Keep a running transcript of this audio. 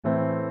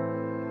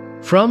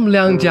From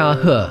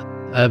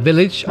Liangjiahe, a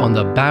village on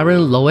the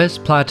barren Loess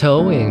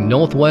Plateau in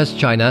northwest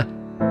China,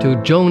 to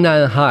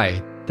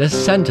Zhongnanhai, the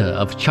center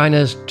of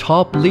China's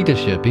top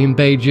leadership in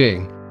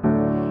Beijing.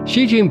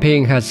 Xi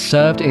Jinping has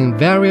served in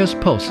various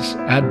posts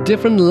at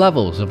different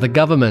levels of the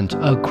government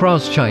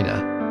across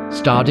China,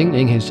 starting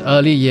in his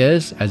early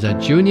years as a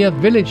junior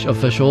village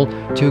official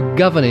to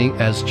governing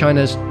as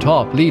China's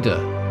top leader.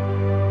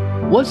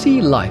 What's he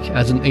like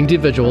as an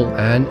individual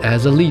and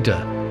as a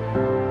leader?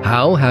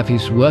 How have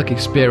his work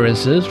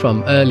experiences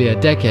from earlier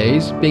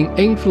decades been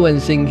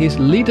influencing his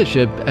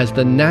leadership as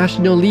the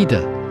national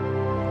leader?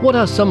 What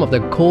are some of the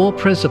core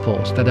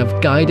principles that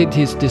have guided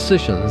his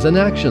decisions and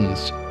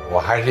actions?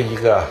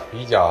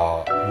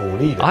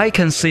 I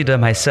consider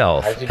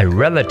myself a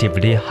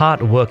relatively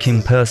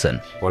hard-working person.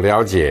 I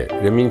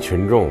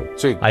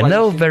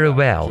know very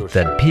well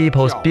that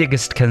people's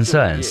biggest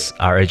concerns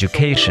are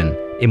education,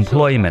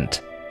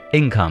 employment,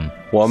 income.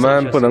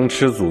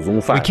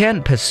 We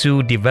can't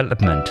pursue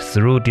development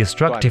through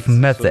destructive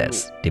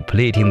methods,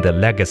 depleting the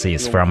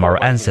legacies from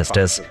our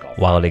ancestors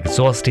while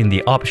exhausting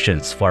the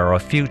options for our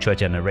future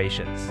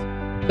generations.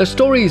 The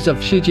Stories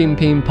of Xi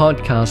Jinping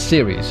podcast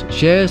series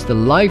shares the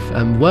life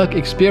and work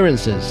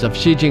experiences of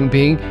Xi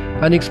Jinping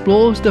and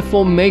explores the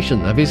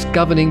formation of his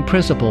governing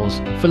principles,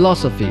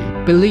 philosophy,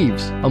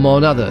 beliefs,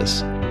 among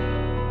others.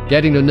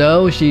 Getting to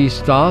know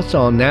Xi's thoughts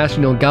on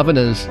national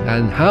governance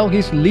and how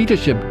his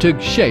leadership took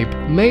shape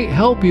may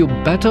help you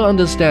better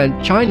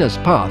understand China's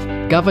path,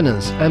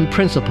 governance, and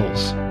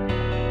principles.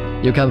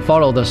 You can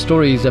follow the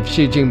Stories of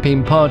Xi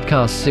Jinping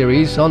podcast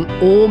series on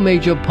all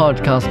major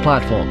podcast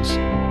platforms.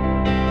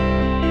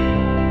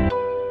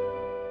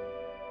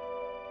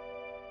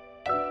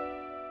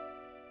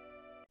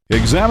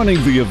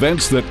 Examining the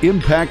events that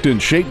impact and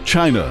shape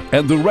China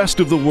and the rest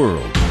of the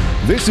world.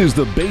 This is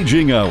the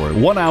Beijing Hour,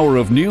 1 hour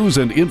of news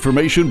and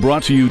information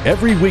brought to you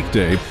every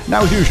weekday.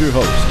 Now here's your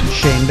host,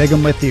 Shane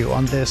Bigham, with you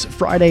on this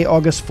Friday,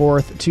 August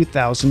 4th,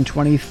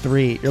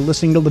 2023. You're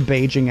listening to the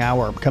Beijing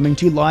Hour, coming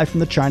to you live from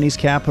the Chinese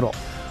capital.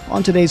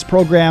 On today's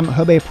program,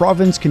 Hebei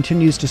province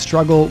continues to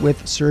struggle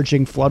with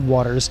surging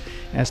floodwaters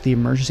as the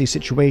emergency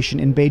situation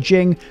in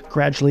Beijing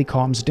gradually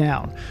calms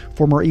down.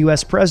 Former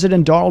U.S.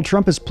 President Donald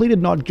Trump has pleaded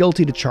not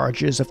guilty to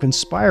charges of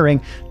conspiring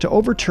to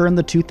overturn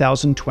the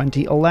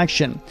 2020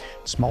 election.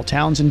 Small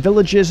towns and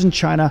villages in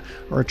China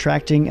are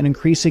attracting an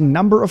increasing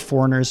number of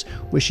foreigners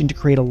wishing to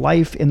create a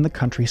life in the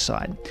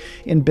countryside.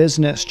 In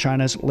business,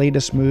 China's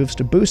latest moves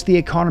to boost the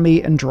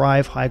economy and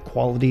drive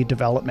high-quality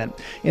development.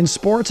 In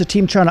sports, a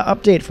Team China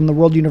update from the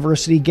World University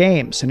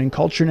Games, and in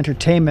culture and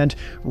entertainment,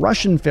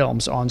 Russian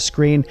films on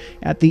screen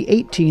at the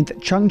 18th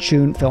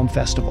Changchun Film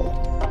Festival.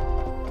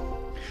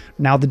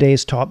 Now the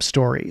day's top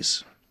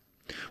stories.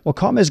 While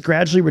calm has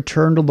gradually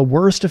returned to the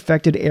worst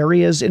affected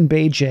areas in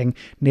Beijing,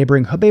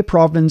 neighboring Hebei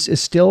province is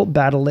still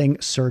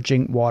battling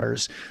surging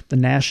waters. The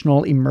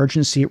national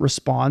emergency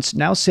response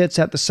now sits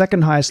at the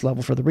second highest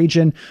level for the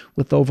region,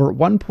 with over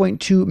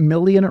 1.2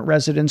 million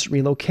residents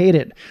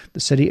relocated.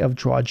 The city of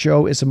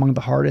Zhuozhou is among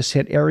the hardest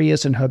hit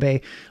areas in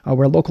Hebei,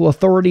 where local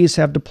authorities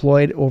have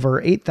deployed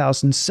over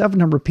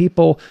 8,700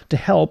 people to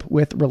help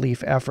with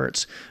relief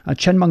efforts.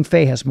 Chen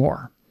Mengfei has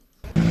more.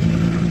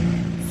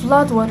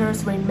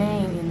 Floodwaters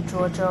remain in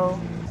Zhuozhou,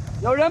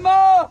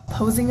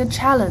 posing a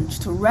challenge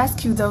to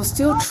rescue those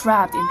still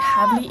trapped in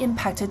heavily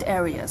impacted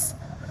areas.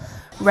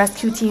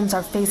 Rescue teams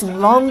are facing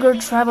longer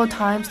travel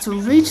times to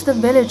reach the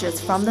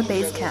villages from the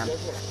base camp.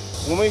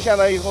 We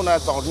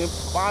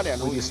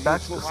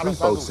dispatched 3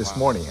 boats this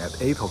morning at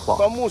 8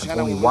 o'clock, and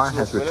only 1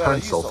 has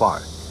returned so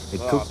far.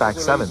 It took back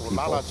 7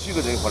 people.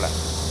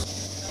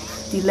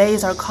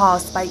 Delays are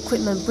caused by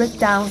equipment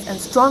breakdowns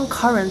and strong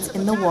currents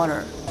in the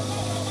water.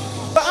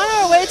 We're on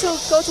our way to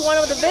go to one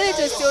of the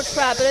villages still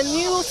trapped, but a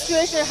new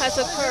situation has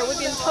occurred. We've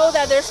been told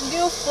that there's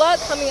new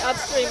flood coming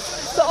upstream.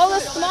 So all the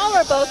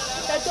smaller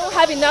boats that don't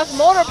have enough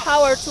motor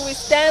power to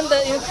withstand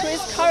the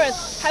increased current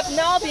have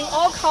now been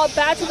all called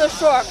back to the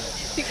shore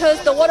because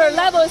the water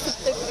level is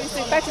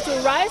expected to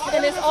rise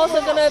and it's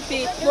also going to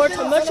be more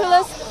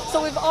tumultuous.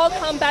 So we've all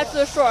come back to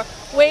the shore,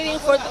 waiting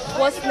for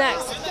what's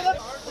next.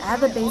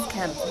 At the base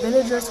camp,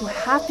 villagers who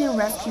have been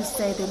rescued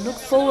say they look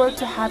forward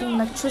to having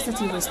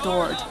electricity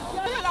restored.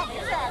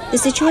 The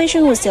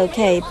situation was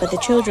okay, but the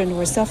children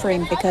were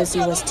suffering because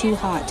it was too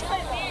hot.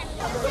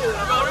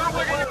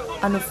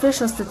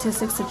 Unofficial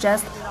statistics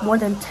suggest more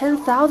than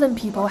 10,000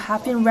 people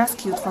have been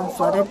rescued from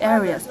flooded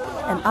areas,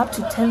 and up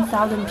to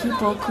 10,000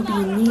 people could be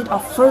in need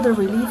of further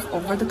relief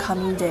over the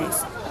coming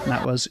days.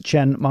 That was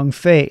Chen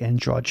Mengfei in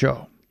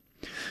Zhuozhou.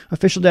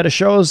 Official data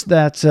shows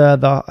that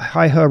the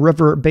Haihe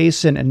River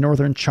Basin in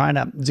northern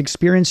China is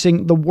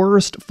experiencing the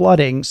worst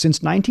flooding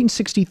since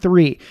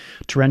 1963.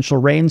 Torrential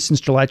rains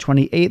since July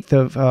 28th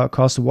have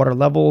caused the water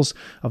levels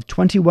of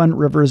 21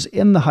 rivers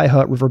in the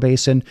Haihe River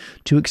Basin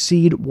to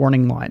exceed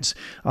warning lines,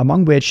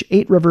 among which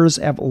 8 rivers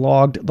have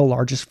logged the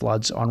largest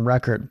floods on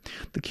record.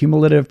 The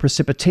cumulative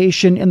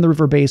precipitation in the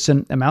river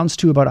basin amounts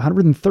to about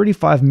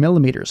 135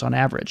 millimeters on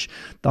average.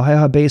 The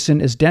Haihe Basin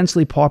is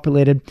densely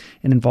populated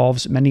and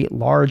involves many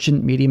large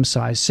and medium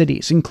medium-sized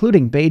cities,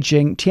 including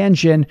Beijing,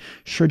 Tianjin,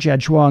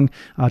 Shijiazhuang,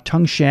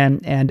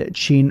 Tangshan, and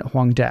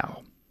Qinhuangdao.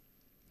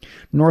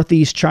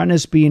 Northeast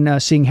China's been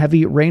seeing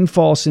heavy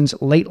rainfall since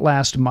late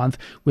last month,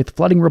 with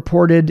flooding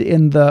reported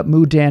in the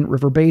Mudan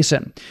River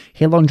Basin.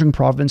 Heilongjiang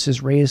Province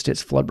has raised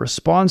its flood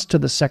response to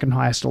the second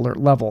highest alert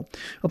level.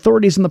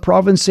 Authorities in the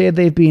province say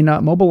they've been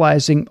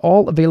mobilizing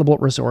all available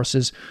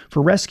resources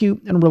for rescue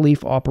and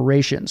relief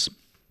operations.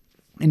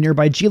 In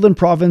nearby Jilin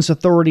Province,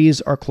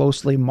 authorities are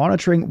closely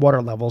monitoring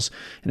water levels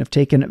and have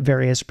taken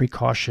various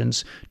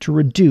precautions to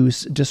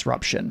reduce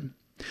disruption.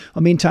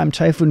 Meantime,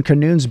 Typhoon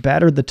Kanun's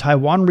battered the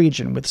Taiwan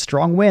region with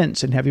strong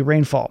winds and heavy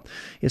rainfall.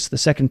 It's the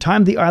second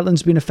time the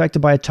island's been affected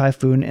by a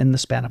typhoon in the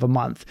span of a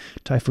month.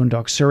 Typhoon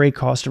Doksuri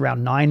caused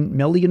around $9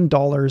 million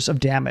of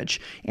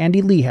damage.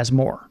 Andy Lee has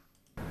more.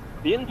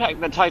 The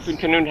impact that Typhoon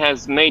Kanun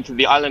has made to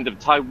the island of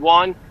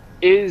Taiwan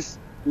is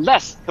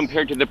less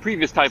compared to the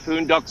previous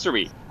typhoon,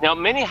 Doksuri. Now,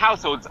 many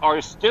households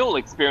are still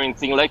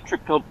experiencing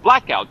electrical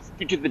blackouts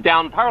due to the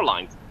downed power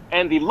lines.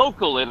 And the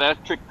local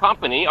electric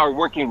company are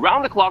working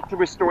round the clock to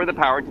restore the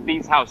power to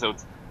these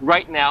households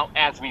right now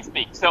as we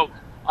speak. So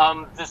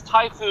this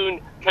Typhoon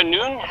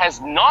Kanun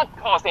has not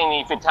caused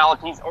any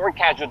fatalities or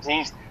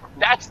casualties.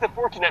 That's the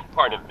fortunate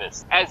part of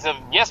this. As of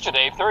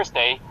yesterday,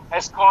 Thursday,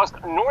 has caused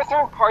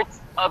northern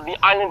parts of the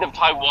island of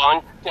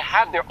Taiwan to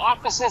have their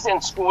offices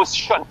and schools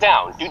shut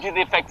down due to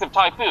the effects of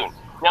typhoon.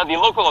 Now, the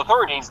local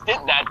authorities did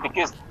that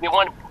because they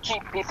want to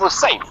keep people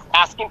safe,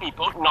 asking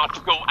people not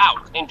to go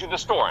out into the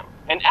storm.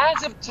 And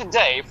as of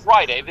today,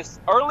 Friday,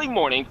 this early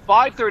morning,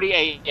 5:30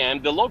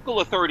 a.m., the local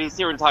authorities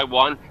here in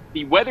Taiwan,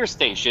 the weather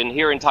station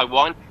here in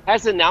Taiwan,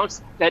 has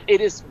announced that it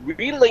is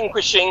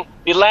relinquishing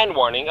the land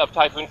warning of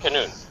Typhoon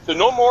Kanun. So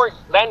no more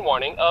land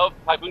warning of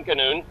Typhoon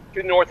Kanun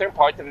to the northern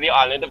parts of the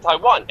island of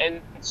Taiwan.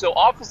 And so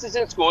offices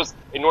and schools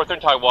in northern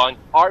Taiwan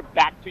are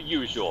back to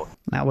usual.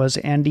 That was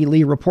Andy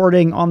Lee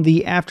reporting on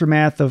the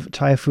aftermath of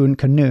Typhoon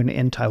Kanun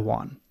in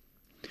Taiwan.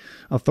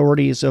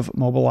 Authorities have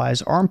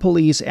mobilized armed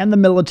police and the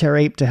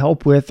military to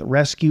help with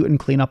rescue and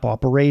cleanup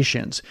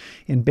operations.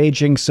 In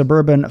Beijing's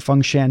suburban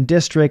Fengshan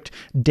district,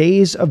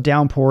 days of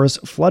downpours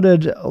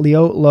flooded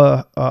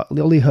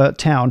Liulihe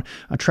town,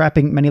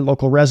 trapping many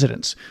local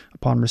residents.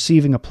 Upon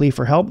receiving a plea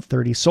for help,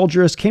 30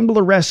 soldiers came to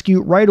the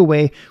rescue right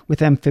away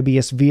with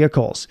amphibious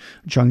vehicles.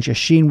 Zhang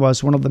Jiaxin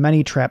was one of the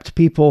many trapped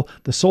people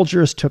the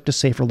soldiers took to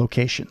safer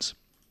locations.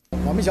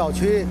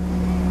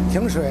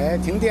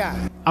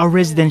 Our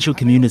residential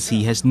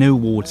community has no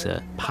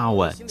water,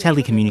 power,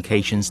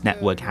 telecommunications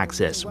network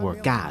access, or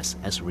gas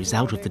as a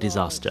result of the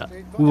disaster.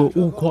 We were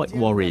all quite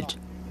worried.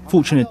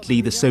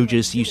 Fortunately, the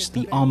soldiers used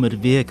the armored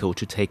vehicle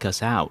to take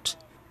us out.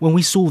 When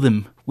we saw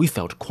them, we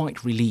felt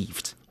quite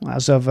relieved.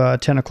 As of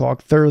 10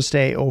 o'clock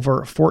Thursday,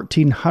 over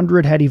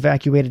 1,400 had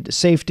evacuated to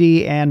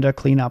safety and a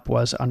cleanup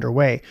was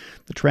underway.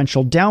 The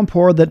torrential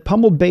downpour that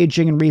pummeled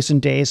Beijing in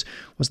recent days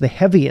was the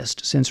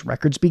heaviest since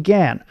records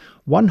began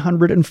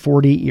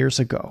 140 years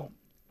ago.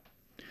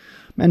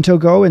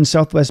 Mentogo in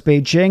southwest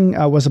Beijing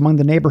was among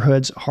the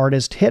neighborhoods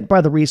hardest hit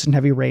by the recent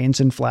heavy rains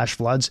and flash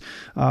floods.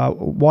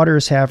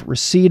 Waters have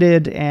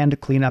receded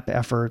and cleanup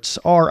efforts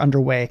are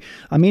underway.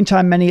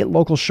 Meantime, many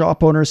local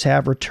shop owners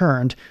have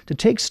returned to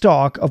take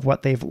stock of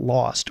what they've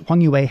lost.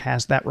 Huang Yue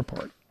has that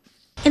report.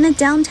 In the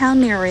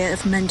downtown area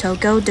of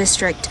Mentogo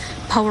district,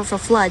 powerful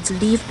floods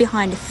leave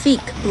behind thick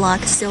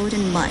black silt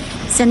and mud.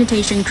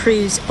 Sanitation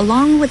crews,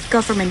 along with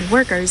government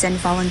workers and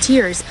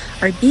volunteers,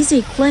 are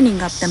busy cleaning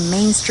up the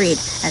main street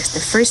as the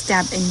first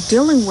step in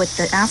dealing with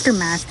the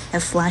aftermath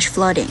of flash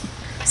flooding.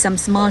 Some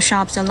small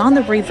shops along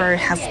the river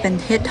have been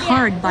hit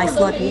hard by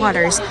flood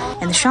waters,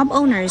 and the shop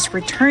owners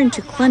return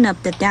to clean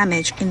up the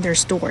damage in their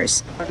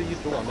stores.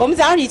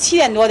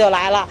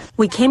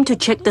 We came to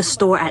check the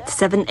store at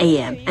 7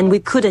 a.m. and we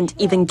couldn't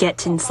even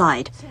get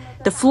inside.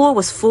 The floor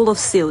was full of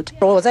silt.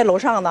 I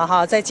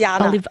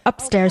live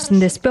upstairs in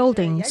this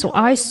building, so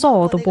I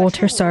saw the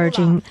water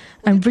surging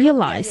and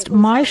realized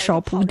my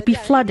shop would be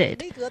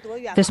flooded.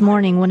 This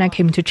morning when I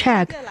came to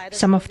check,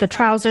 some of the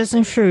trousers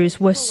and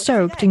shoes were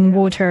soaked in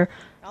water,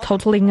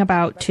 totaling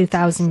about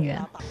 2,000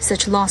 yuan.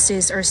 Such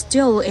losses are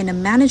still in a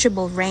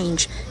manageable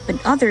range,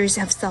 but others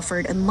have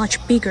suffered a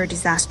much bigger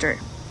disaster.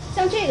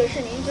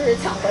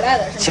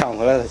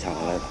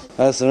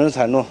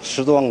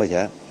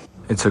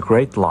 It's a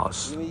great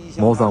loss.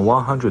 More than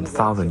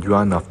 100,000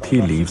 yuan of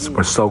tea leaves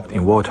were soaked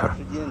in water,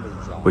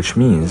 which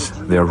means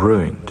they are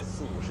ruined.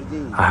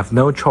 I have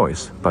no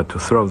choice but to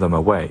throw them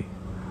away.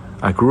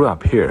 I grew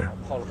up here,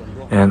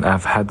 and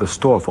I've had the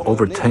store for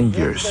over 10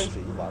 years.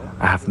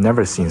 I have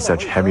never seen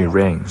such heavy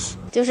rains.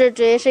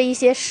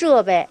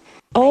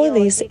 All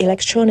these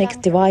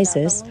electronic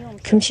devices,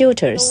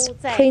 computers,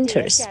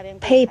 printers,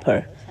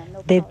 paper,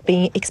 they've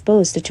been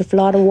exposed to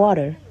flood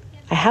water.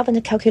 I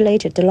haven't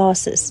calculated the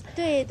losses,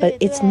 but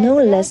it's no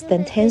less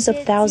than tens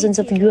of thousands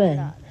of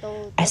yuan.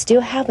 I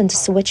still haven't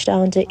switched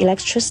on the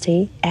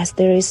electricity as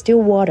there is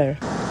still water.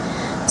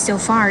 So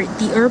far,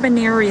 the urban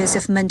areas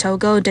of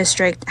Mentogo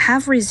district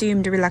have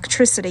resumed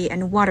electricity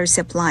and water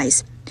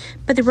supplies.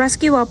 But the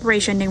rescue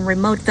operation in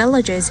remote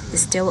villages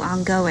is still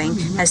ongoing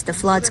as the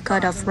floods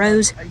cut off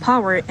roads,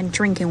 power, and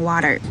drinking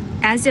water.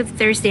 As of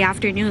Thursday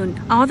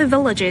afternoon, all the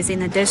villages in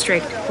the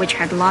district, which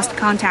had lost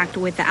contact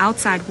with the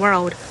outside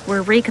world,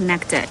 were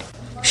reconnected.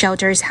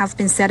 Shelters have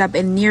been set up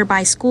in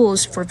nearby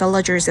schools for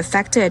villagers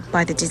affected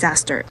by the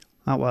disaster.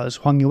 That was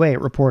Huang Yue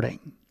reporting.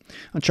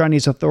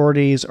 Chinese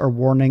authorities are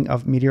warning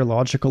of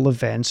meteorological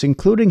events,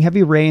 including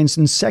heavy rains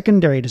and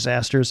secondary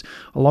disasters,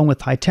 along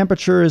with high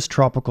temperatures,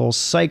 tropical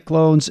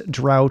cyclones,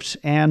 drought,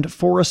 and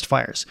forest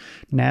fires.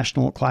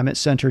 National Climate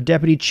Center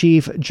Deputy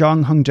Chief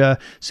Zhang Hengde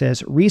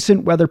says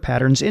recent weather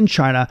patterns in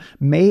China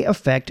may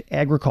affect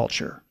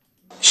agriculture.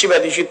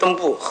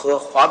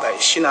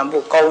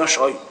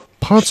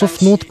 Parts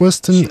of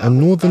northwestern and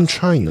northern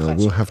China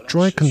will have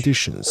dry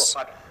conditions,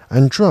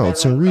 and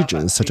droughts in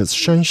regions such as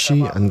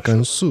Shanxi and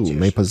Gansu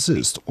may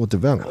persist or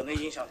develop.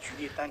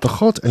 The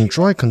hot and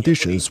dry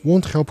conditions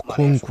won't help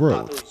corn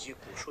growth.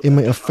 It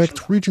may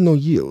affect regional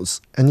yields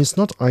and is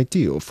not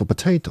ideal for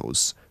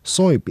potatoes,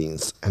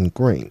 soybeans, and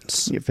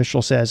grains. The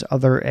official says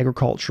other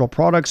agricultural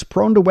products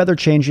prone to weather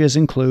changes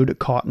include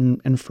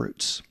cotton and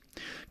fruits.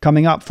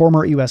 Coming up,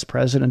 former U.S.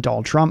 President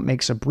Donald Trump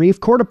makes a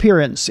brief court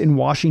appearance in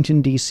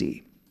Washington,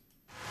 D.C.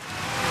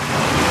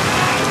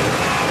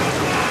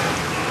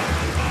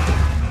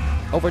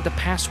 Over the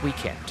past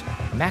weekend,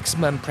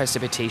 maximum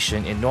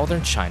precipitation in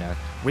northern China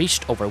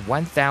reached over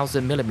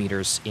 1,000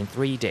 millimeters in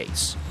 3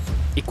 days,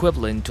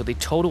 equivalent to the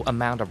total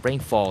amount of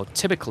rainfall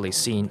typically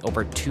seen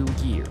over 2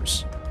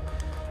 years.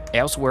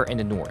 Elsewhere in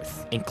the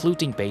north,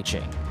 including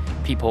Beijing,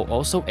 people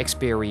also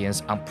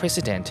experienced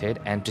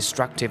unprecedented and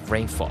destructive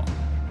rainfall.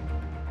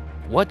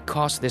 What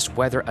caused this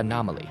weather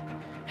anomaly?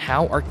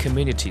 How are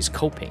communities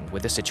coping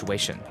with the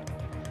situation?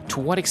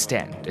 To what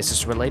extent is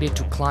this related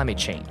to climate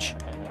change?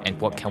 And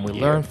what can we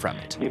learn from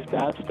it? If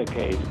that's the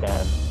case,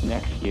 then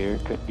next year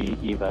could be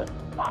even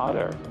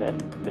hotter than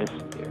this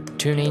year.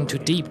 Tune in to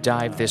Deep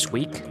Dive this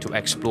week to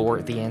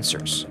explore the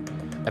answers.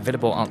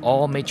 Available on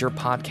all major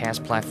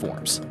podcast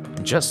platforms.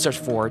 Just search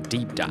for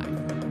Deep Dive.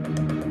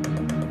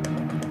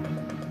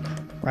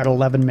 Right,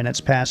 11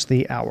 minutes past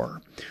the hour.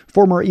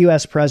 Former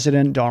U.S.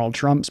 President Donald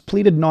Trump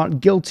pleaded not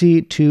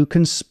guilty to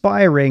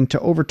conspiring to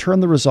overturn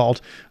the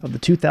result of the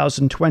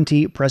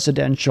 2020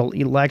 presidential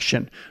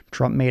election.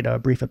 Trump made a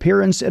brief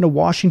appearance in a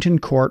Washington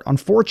court on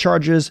 4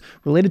 charges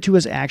related to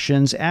his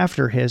actions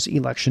after his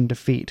election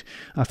defeat.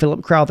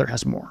 Philip Crowther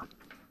has more.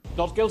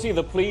 Not guilty,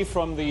 the plea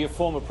from the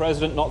former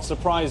president, not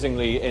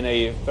surprisingly, in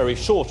a very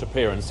short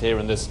appearance here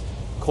in this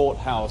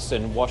courthouse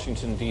in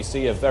Washington,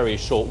 D.C., a very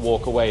short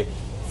walk away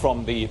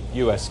from the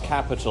U.S.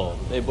 Capitol.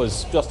 It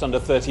was just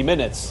under 30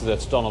 minutes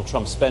that Donald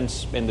Trump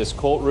spent in this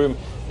courtroom.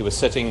 He was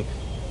sitting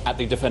at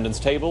the defendant's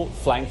table,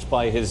 flanked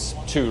by his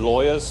 2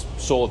 lawyers,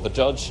 saw the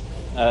judge,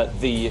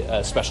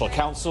 the special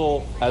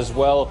counsel as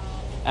well,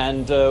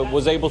 and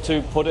was able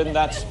to put in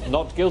that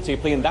not guilty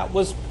plea. And that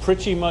was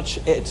pretty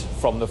much it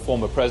from the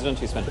former president.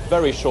 He spent a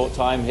very short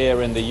time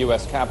here in the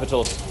U.S.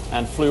 Capitol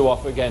and flew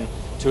off again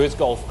to his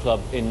golf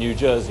club in New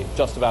Jersey.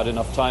 Just about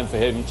enough time for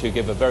him to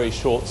give a very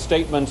short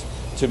statement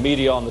to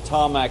media on the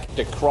tarmac,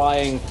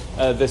 decrying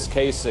this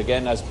case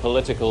again as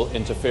political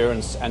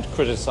interference and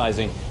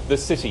criticizing the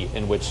city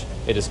in which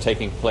it is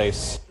taking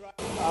place.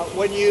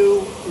 When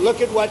you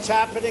look at what's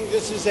happening,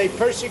 this is a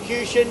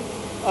persecution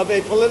of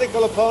a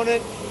political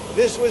opponent.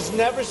 This was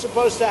never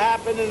supposed to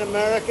happen in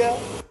America.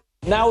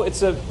 Now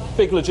it's a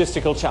big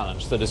logistical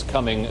challenge that is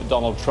coming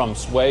Donald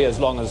Trump's way, as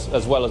well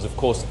as, of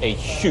course, a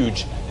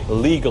huge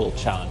legal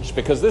challenge,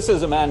 because this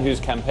is a man who's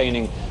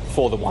campaigning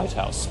for the White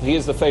House. He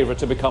is the favorite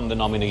to become the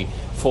nominee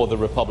for the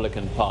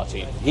Republican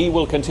Party. He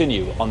will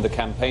continue on the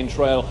campaign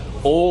trail,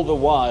 all the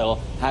while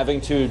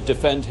having to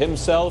defend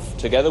himself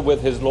together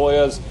with his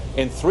lawyers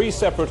in 3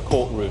 separate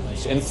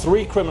courtrooms, in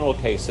 3 criminal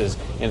cases,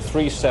 in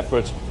 3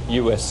 separate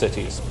U.S.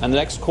 cities. And the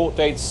next court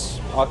dates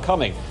are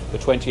coming. The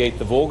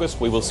 28th of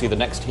August, we will see the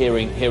next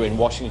hearing here in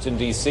Washington,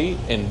 D.C.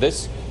 in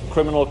this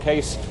criminal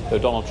case, though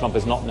Donald Trump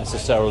is not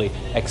necessarily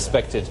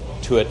expected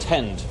to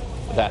attend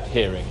that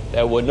hearing.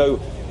 There were no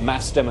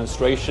mass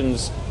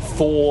demonstrations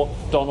for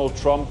Donald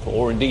Trump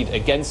or indeed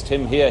against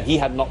him here. He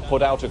had not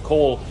put out a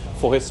call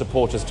for his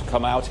supporters to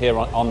come out here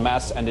en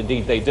masse, and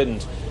indeed they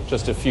didn't.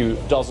 Just a few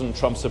dozen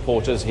Trump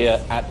supporters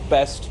here at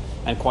best,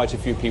 and quite a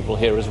few people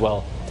here as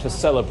well to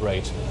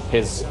celebrate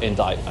his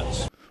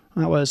indictment.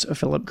 That was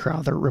Philip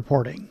Crowther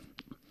reporting.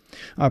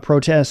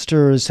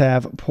 Protesters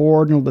have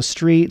poured into the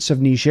streets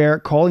of Niger,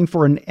 calling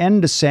for an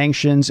end to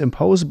sanctions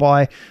imposed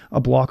by a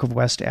bloc of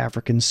West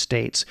African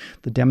states.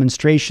 The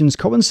demonstrations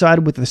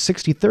coincided with the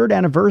 63rd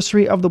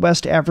anniversary of the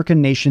West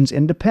African nation's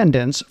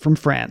independence from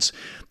France.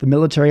 The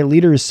military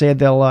leaders say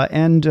they'll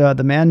end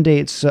the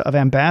mandates of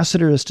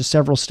ambassadors to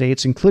several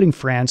states, including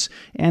France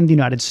and the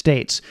United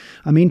States.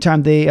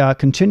 Meantime, they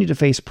continue to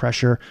face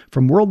pressure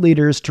from world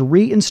leaders to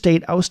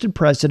reinstate ousted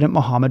President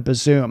Mohamed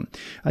Bazoum.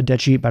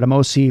 Deji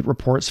Badamosi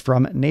reports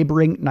from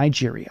neighboring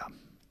Nigeria.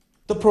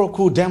 The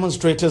pro-coup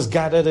demonstrators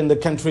gathered in the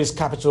country's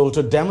capital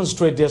to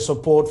demonstrate their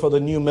support for the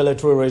new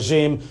military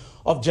regime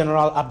of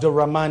General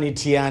Abdurrahmani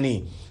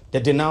Tiani. They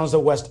denounced the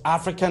West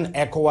African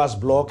ECOWAS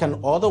bloc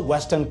and other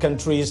Western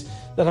countries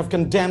that have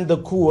condemned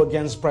the coup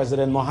against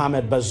President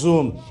Mohamed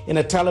Bazoum. In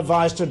a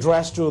televised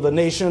address to the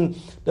nation,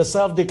 the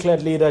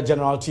self-declared leader,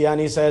 General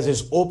Tiani, says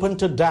he's open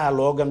to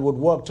dialogue and would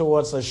work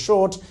towards a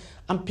short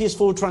and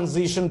peaceful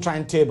transition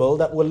timetable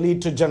that will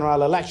lead to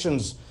general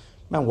elections.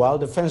 Meanwhile,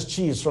 defense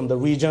chiefs from the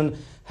region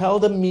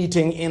held a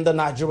meeting in the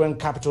Nigerian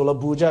capital,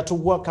 Abuja, to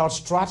work out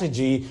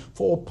strategy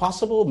for a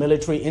possible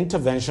military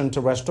intervention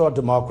to restore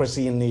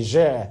democracy in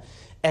Niger.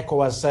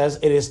 ECOWAS says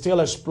it is still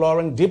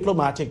exploring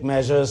diplomatic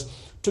measures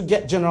to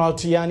get General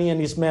Tiani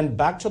and his men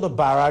back to the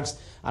barracks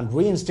and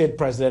reinstate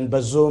President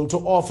Bazoum to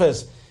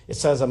office. It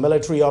says a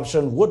military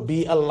option would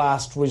be a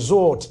last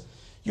resort.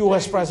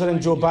 U.S.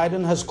 President Joe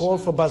Biden has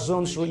called for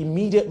Bazoum's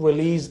immediate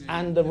release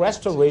and the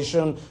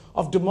restoration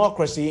of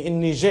democracy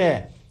in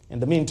Niger. In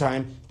the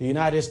meantime, the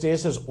United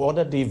States has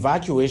ordered the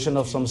evacuation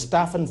of some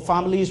staff and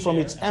families from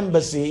its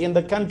embassy in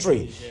the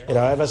country. It,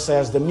 however,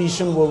 says the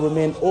mission will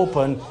remain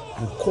open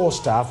and core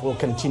staff will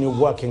continue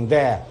working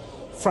there.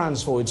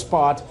 France, for its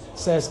part,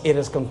 says it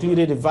has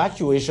concluded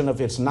evacuation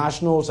of its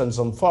nationals and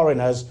some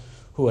foreigners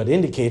who had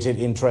indicated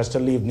interest to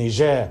leave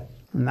Niger.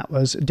 And that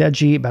was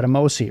Deji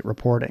Badamosi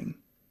reporting.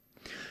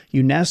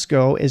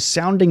 UNESCO is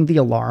sounding the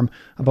alarm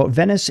about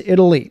Venice,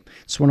 Italy.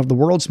 It's one of the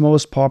world's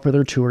most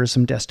popular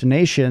tourism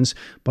destinations,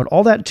 but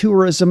all that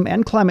tourism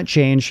and climate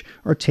change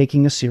are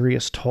taking a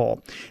serious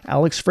toll.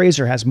 Alex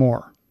Fraser has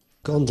more.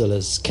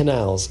 Gondolas,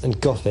 canals, and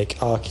Gothic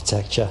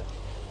architecture.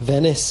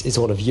 Venice is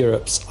one of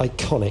Europe's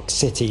iconic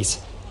cities.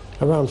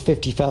 Around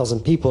 50,000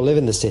 people live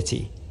in the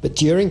city, but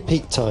during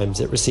peak times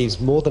it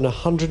receives more than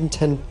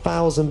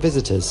 110,000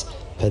 visitors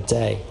per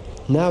day.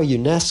 Now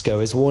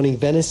UNESCO is warning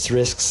Venice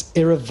risks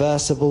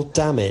irreversible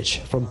damage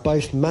from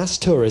both mass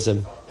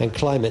tourism and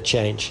climate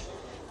change.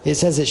 It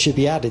says it should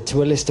be added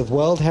to a list of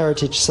World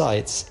Heritage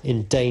Sites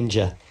in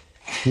danger.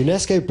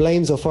 UNESCO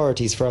blames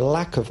authorities for a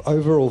lack of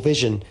overall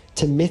vision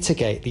to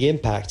mitigate the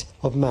impact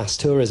of mass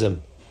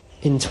tourism.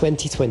 In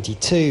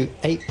 2022,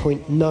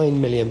 8.9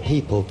 million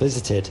people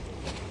visited.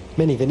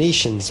 Many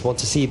Venetians want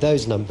to see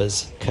those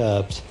numbers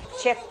curbed.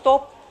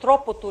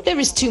 There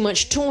is too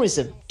much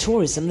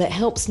tourism that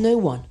helps no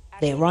one.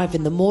 They arrive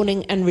in the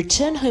morning and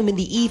return home in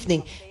the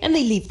evening, and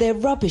they leave their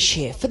rubbish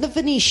here for the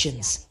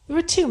Venetians. There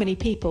are too many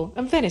people,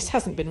 and Venice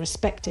hasn't been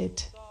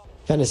respected.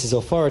 Venice's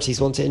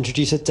authorities want to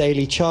introduce a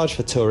daily charge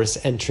for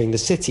tourists entering the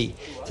city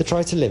to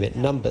try to limit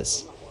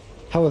numbers.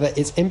 However,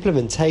 its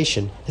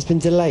implementation has been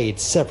delayed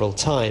several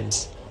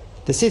times.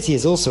 The city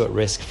is also at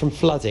risk from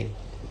flooding.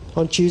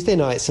 On Tuesday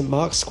night, St.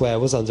 Mark's Square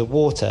was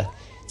underwater.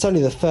 It's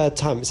only the third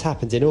time it's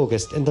happened in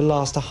August in the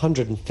last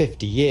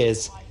 150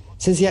 years.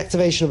 Since the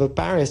activation of a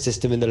barrier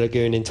system in the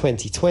lagoon in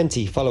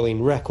 2020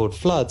 following record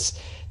floods,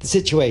 the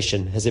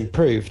situation has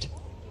improved.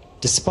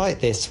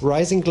 Despite this,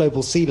 rising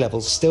global sea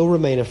levels still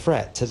remain a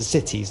threat to the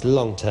city's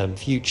long-term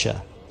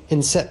future.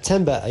 In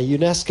September, a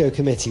UNESCO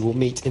committee will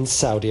meet in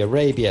Saudi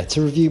Arabia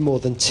to review more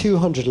than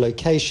 200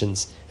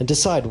 locations and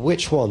decide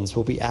which ones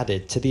will be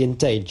added to the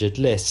endangered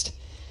list.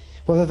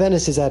 Whether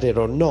Venice is added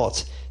or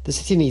not, the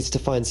city needs to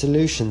find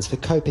solutions for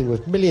coping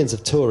with millions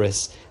of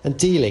tourists and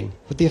dealing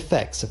with the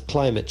effects of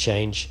climate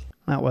change.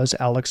 That was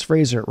Alex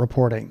Fraser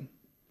reporting.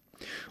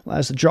 Well,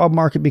 as the job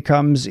market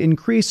becomes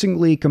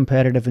increasingly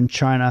competitive in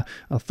China,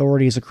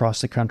 authorities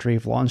across the country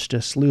have launched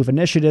a slew of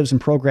initiatives and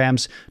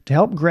programs to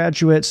help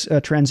graduates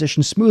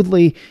transition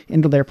smoothly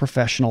into their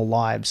professional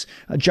lives.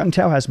 Zheng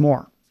Tao has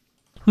more.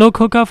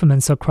 Local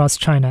governments across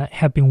China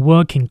have been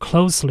working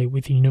closely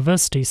with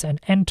universities and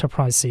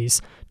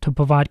enterprises to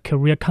provide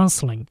career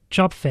counseling,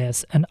 job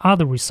fairs, and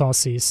other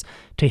resources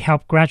to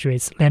help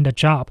graduates land a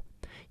job.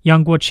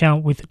 Yang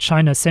Guoqiang with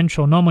China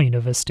Central Normal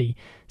University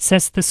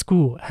says the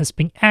school has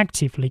been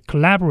actively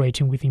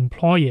collaborating with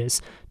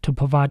employers to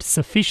provide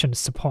sufficient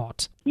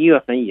support.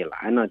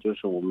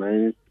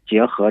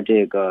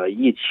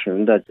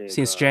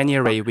 Since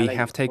January, we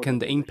have taken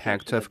the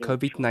impact of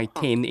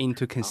COVID-19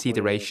 into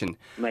consideration.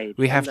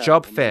 We have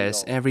job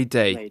fairs every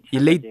day,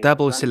 elite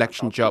double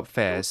selection job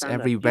fairs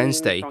every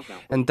Wednesday,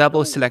 and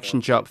double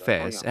selection job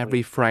fairs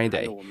every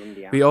Friday.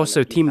 We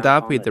also teamed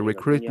up with the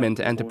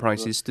recruitment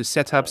enterprises to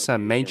set up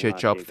some major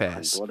job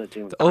fairs.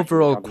 The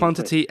overall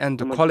quantity and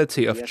the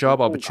quality of job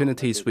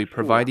opportunities we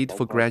provided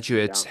for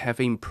graduates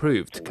have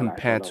improved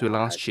compared to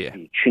last year.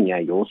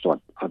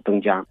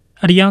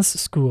 At Yang's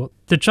school,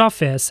 the job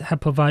fairs have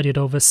provided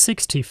over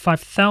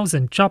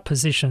 65,000 job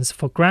positions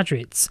for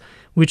graduates,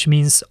 which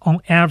means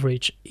on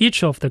average,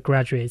 each of the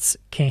graduates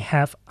can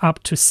have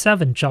up to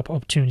 7 job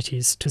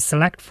opportunities to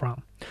select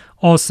from.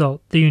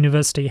 Also, the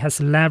university has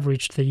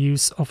leveraged the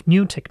use of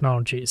new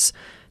technologies,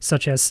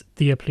 such as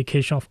the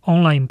application of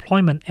online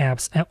employment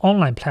apps and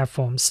online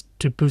platforms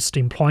to boost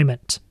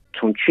employment.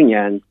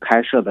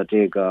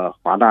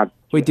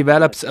 We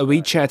developed a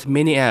WeChat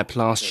mini app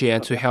last year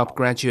to help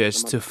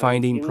graduates to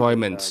find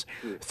employment.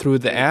 Through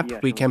the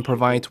app, we can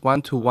provide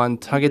one-to-one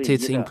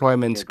targeted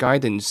employment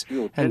guidance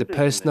and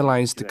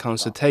personalized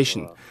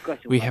consultation.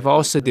 We have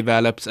also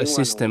developed a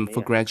system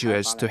for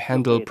graduates to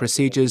handle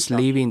procedures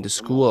leaving the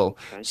school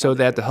so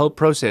that the whole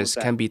process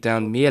can be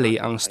done merely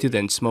on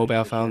students'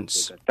 mobile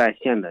phones.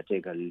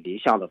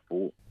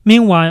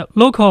 Meanwhile,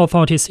 local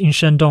authorities in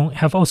Shandong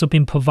have also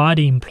been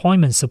providing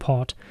employment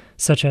support,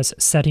 such as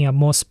setting up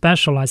more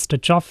specialized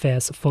job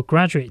fairs for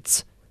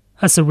graduates.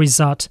 As a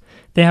result,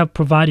 they have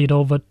provided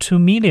over 2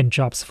 million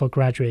jobs for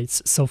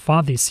graduates so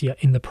far this year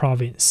in the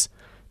province.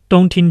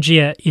 Dong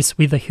Tingjie is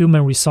with the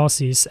Human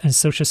Resources and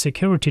Social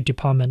Security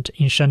Department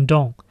in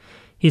Shandong.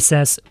 He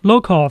says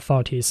local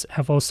authorities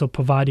have also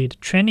provided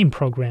training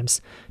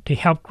programs to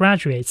help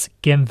graduates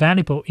gain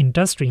valuable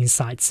industry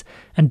insights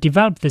and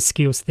develop the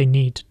skills they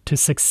need to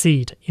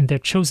succeed in their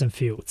chosen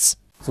fields.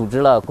 We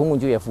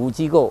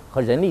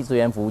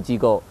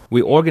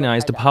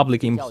organized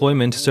public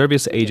employment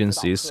service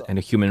agencies and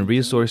human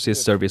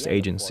resources service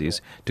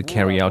agencies to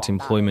carry out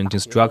employment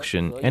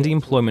instruction and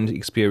employment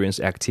experience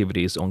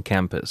activities on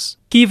campus.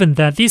 Given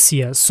that this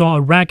year saw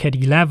a record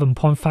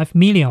 11.5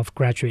 million of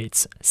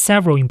graduates,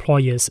 several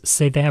employers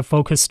say they have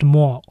focused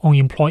more on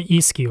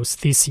employee skills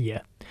this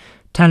year.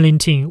 Tan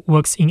Linting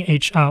works in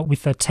HR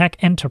with a tech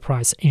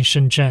enterprise in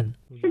Shenzhen.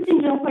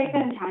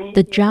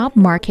 The job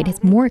market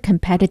is more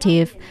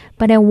competitive,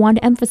 but I want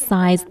to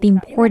emphasize the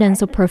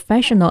importance of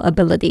professional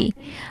ability.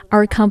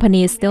 Our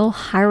company is still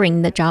hiring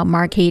in the job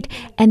market,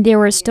 and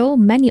there are still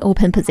many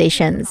open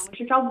positions.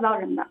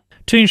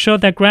 To ensure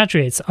that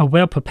graduates are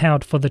well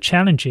prepared for the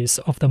challenges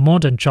of the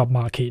modern job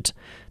market,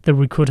 the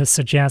recruiter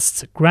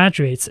suggests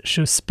graduates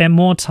should spend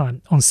more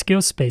time on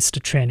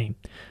skills-based training.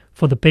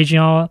 For the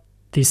Beijing Hour,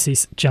 this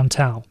is Jiang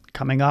Tao.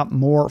 Coming up,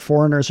 more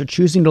foreigners are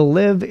choosing to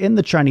live in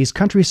the Chinese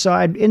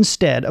countryside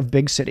instead of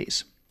big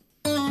cities.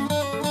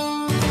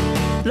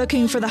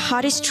 Looking for the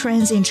hottest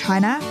trends in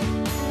China?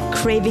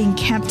 Craving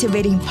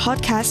captivating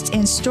podcasts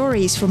and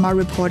stories from our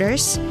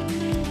reporters?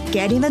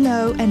 Get in the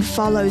know and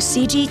follow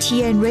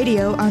CGTN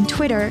Radio on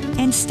Twitter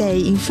and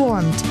stay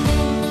informed.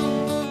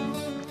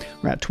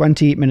 We're at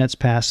 20 minutes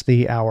past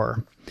the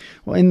hour.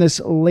 Well, in this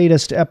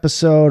last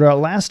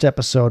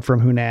episode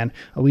from Hunan,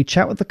 we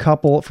chat with a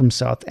couple from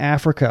South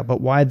Africa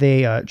about why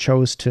they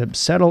chose to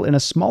settle in a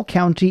small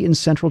county in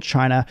central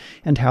China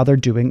and how they're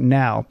doing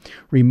now.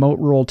 Remote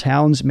rural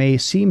towns may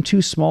seem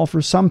too small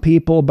for some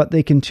people, but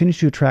they continue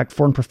to attract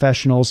foreign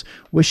professionals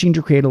wishing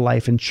to create a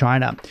life in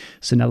China.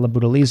 Sanella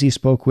Budalizi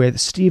spoke with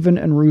Stephen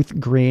and Ruth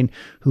Green,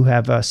 who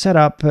have set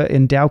up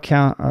Dow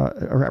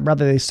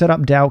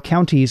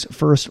County's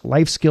first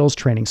life skills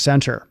training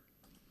center.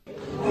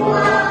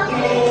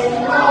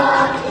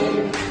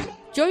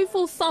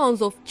 Joyful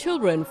sounds of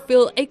children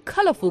fill a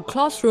colorful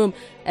classroom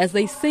as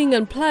they sing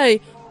and play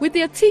with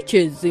their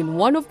teachers in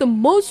one of the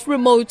most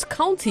remote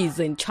counties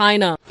in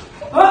China.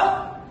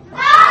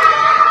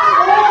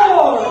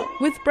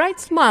 With bright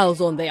smiles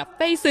on their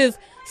faces,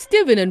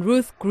 Stephen and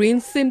Ruth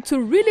Green seem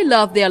to really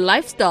love their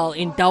lifestyle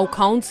in Dow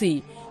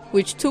County,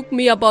 which took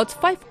me about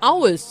 5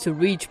 hours to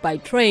reach by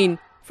train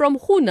from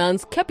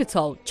Hunan's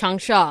capital,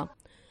 Changsha.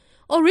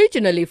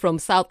 Originally from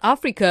South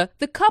Africa,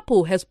 the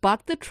couple has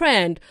bucked the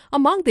trend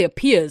among their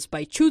peers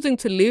by choosing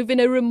to live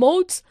in a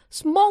remote,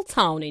 small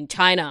town in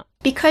China.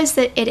 Because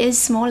it is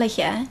smaller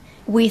here,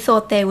 we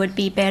thought there would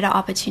be better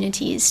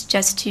opportunities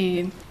just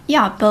to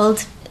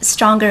build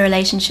stronger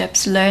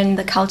relationships, learn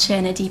the culture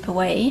in a deeper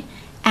way,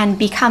 and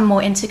become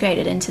more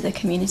integrated into the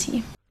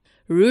community.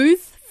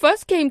 Ruth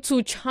first came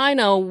to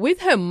China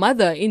with her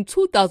mother in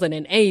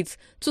 2008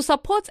 to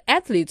support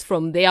athletes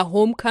from their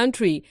home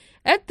country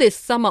at the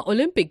Summer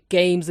Olympic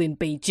Games in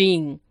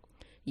Beijing.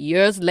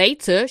 Years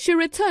later, she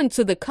returned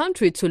to the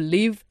country to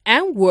live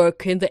and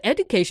work in the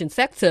education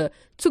sector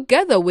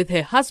together with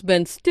her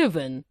husband,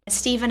 Stephen.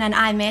 Stephen and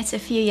I met a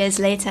few years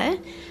later.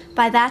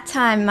 By that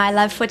time, my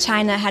love for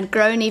China had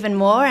grown even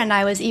more and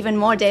I was even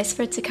more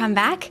desperate to come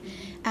back.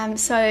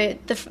 So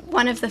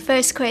one of the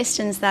first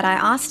questions that I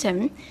asked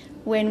him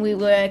when we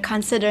were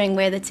considering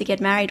whether to get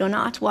married or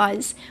not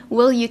was,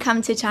 "Will you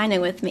come to China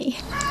with me?"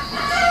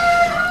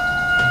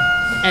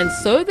 And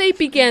so they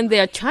began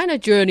their China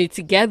journey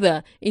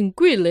together in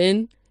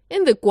Guilin,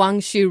 in the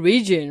Guangxi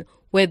region,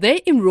 where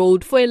they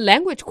enrolled for a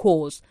language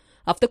course.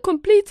 After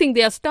completing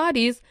their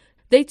studies,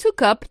 they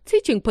took up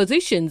teaching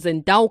positions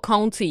in Dow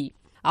County.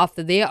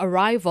 After their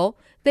arrival,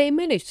 they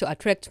managed to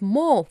attract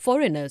more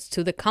foreigners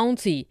to the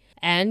county,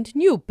 and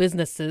new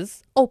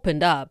businesses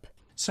opened up.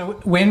 So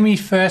when we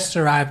first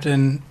arrived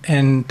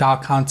in Dow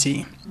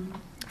County,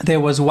 there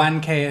was one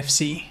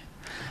KFC.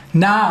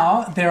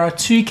 Now there are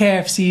 2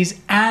 KFCs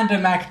and a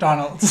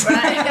McDonald's.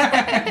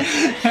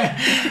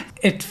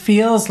 It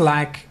feels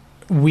like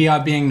we are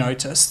being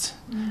noticed.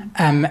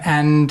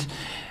 And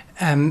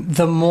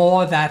the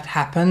more that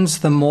happens,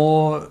 the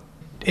more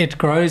it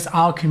grows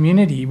our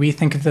community. We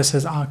think of this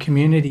as our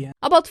community.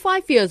 About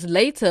 5 years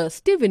later,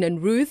 Stephen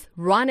and Ruth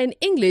run an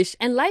English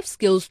and life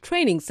skills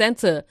training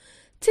center.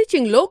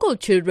 teaching local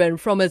children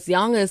from as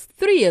young as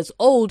 3 years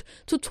old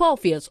to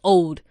 12 years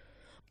old.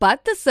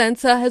 But the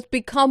center has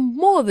become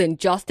more than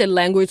just a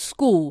language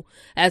school,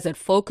 as it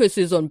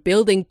focuses on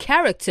building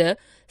character,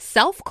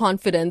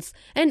 self-confidence,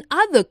 and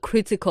other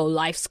critical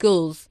life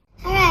skills.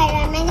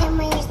 Alright, my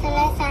name is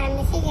Celeste. I'm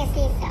 6 years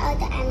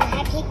old. I'm a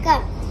happy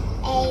girl.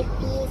 A,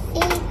 B, C,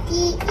 D,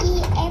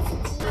 E, F,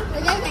 G. 我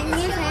叫沈清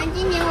晨，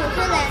今年5岁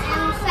了。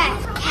I'm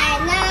 5.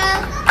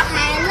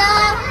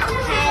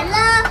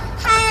 Hello,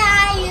 how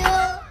are you?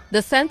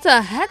 The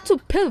center had to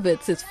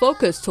pivot its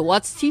focus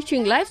towards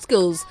teaching life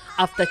skills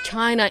after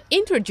China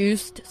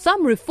introduced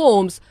some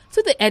reforms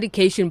to the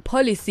education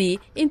policy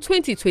in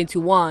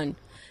 2021.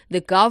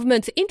 The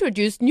government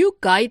introduced new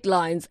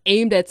guidelines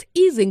aimed at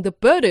easing the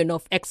burden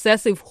of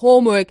excessive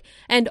homework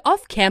and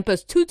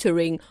off-campus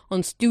tutoring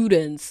on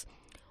students.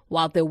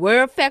 While they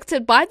were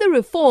affected by the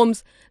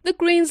reforms, the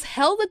Greens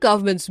hailed the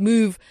government's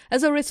move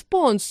as a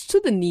response to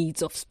the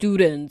needs of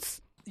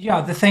students.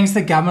 Yeah, the things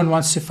the government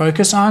wants to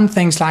focus on,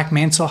 things like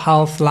mental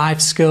health,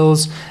 life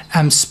skills,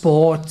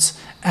 sport,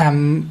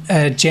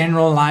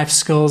 general life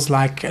skills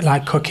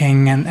like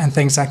cooking and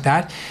things like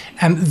that.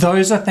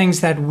 Those are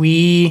things that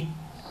we,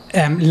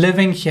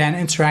 living here and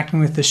interacting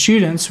with the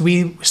students,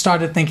 we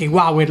started thinking,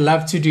 wow, we'd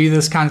love to do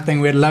this kind of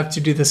thing. We'd love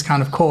to do this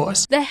kind of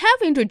course. They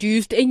have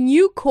introduced a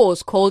new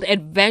course called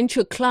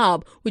Adventure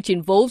Club, which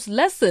involves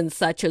lessons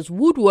such as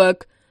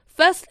woodwork,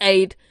 first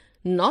aid,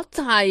 knot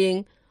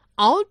tying,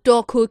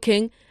 outdoor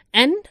cooking,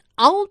 and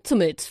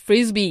ultimate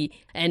frisbee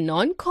and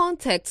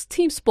non-contact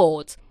team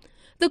sports.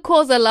 The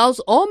course allows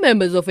all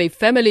members of a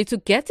family to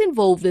get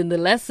involved in the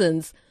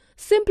lessons,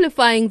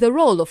 simplifying the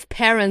role of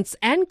parents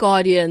and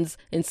guardians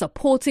in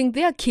supporting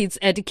their kids'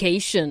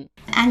 education.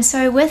 And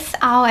so with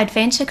our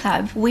Adventure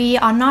Club, we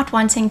are not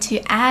wanting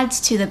to add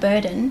to the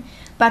burden,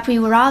 but we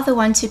rather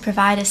want to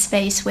provide a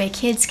space where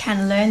kids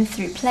can learn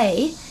through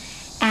play,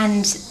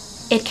 and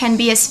it can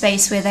be a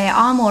space where they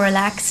are more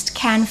relaxed,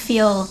 can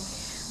feel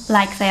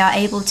like they are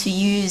able to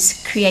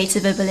use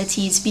creative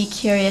abilities, be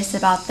curious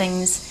about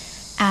things,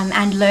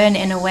 and learn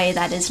in a way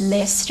that is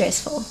less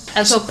stressful.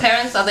 And so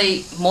parents, are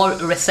they more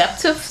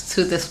receptive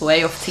to this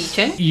way of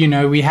teaching? You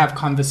know, we have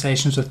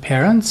conversations with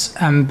parents,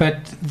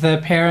 but the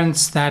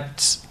parents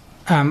that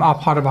are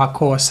part of our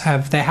course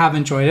have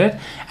enjoyed it,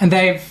 and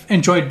they've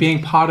enjoyed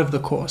being part of the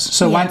course.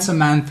 So once a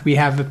month we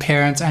have a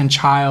parent and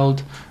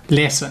child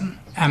lesson,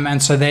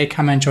 and so they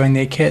come and join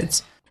their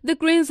kids. The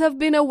Greens have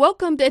been a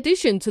welcomed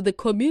addition to the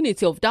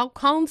community of Dao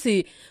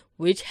County,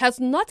 which has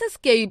not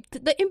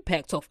escaped the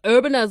impact of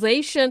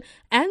urbanization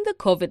and the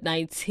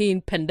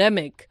COVID-19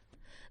 pandemic.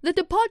 The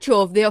departure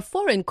of their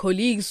foreign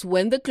colleagues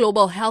when the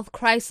global health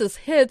crisis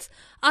hit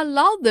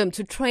allowed them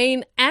to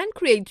train and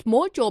create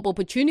more job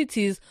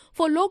opportunities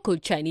for local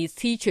Chinese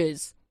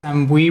teachers.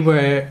 We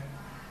were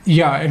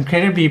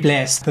incredibly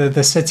blessed.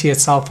 The city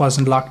itself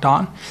wasn't locked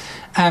on.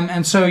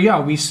 And so,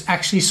 we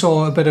actually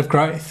saw a bit of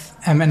growth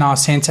in our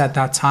center at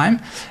that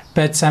time.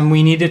 But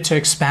we needed to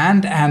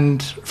expand,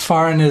 and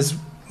foreigners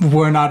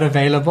were not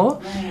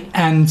available.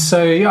 And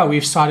so,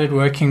 we've started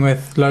working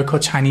with local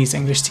Chinese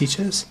English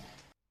teachers.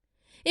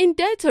 In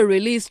data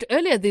released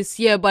earlier this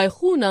year by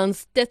Hunan's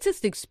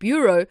Statistics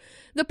Bureau,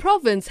 the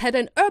province had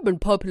an urban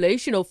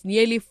population of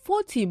nearly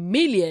 40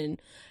 million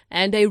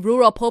and a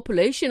rural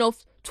population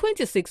of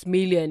 26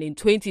 million in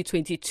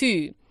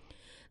 2022.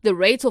 The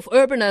rate of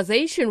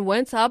urbanization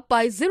went up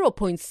by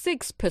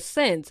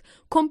 0.6%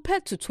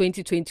 compared to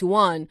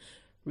 2021,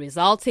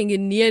 resulting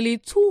in nearly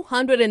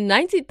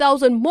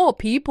 290,000 more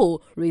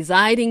people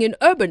residing in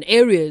urban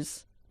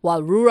areas,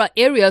 while rural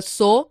areas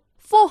saw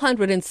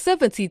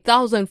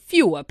 470,000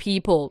 fewer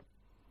people.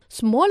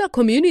 Smaller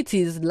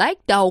communities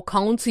like Dao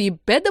County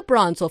bear the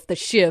brunt of the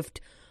shift,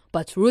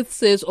 but Ruth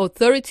says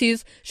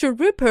authorities should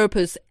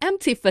repurpose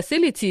empty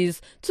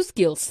facilities to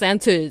skill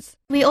centers.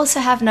 We also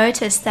have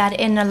noticed that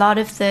in a lot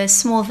of the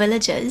small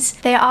villages,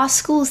 there are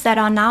schools that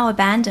are now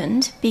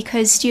abandoned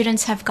because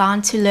students have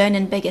gone to learn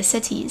in bigger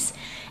cities.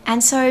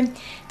 And so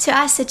to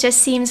us, it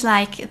just seems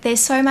like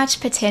there's so much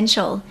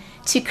potential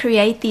to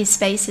create these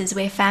spaces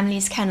where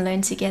families can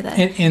learn together.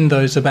 In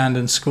those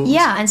abandoned schools?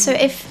 Yeah, and so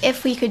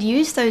if we could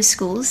use those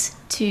schools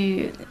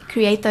to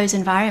create those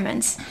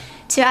environments,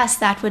 to us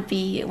that would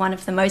be one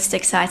of the most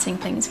exciting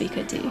things we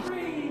could do.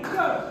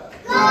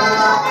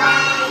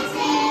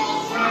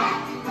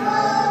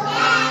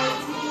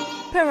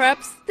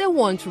 Perhaps they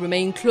won't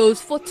remain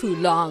closed for too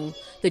long.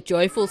 The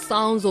joyful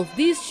sounds of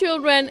these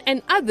children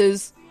and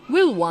others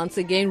will once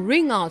again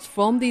ring out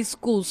from these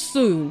schools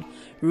soon.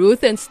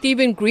 Ruth and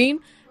Stephen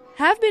Green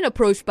have been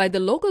approached by the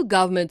local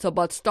government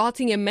about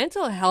starting a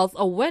mental health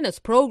awareness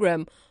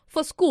program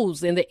for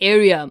schools in the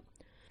area.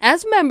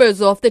 As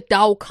members of the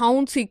Dao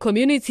County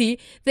community,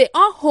 they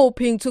are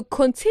hoping to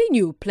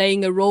continue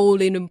playing a role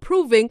in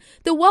improving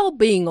the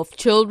well-being of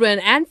children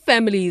and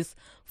families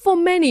for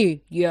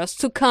many years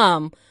to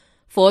come.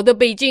 For the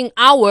Beijing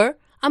Hour,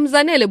 I'm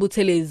Zanele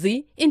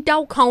Buthelezi in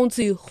Dao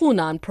County,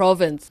 Hunan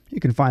Province. You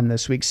can find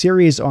this week's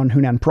series on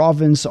Hunan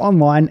Province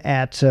online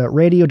at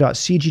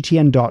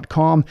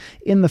radio.cgtn.com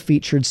in the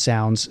featured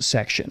sounds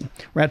section.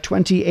 We're at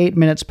 28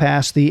 minutes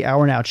past the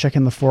hour now,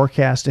 checking the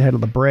forecast ahead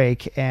of the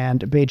break,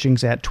 and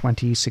Beijing's at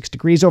 26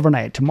 degrees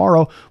overnight.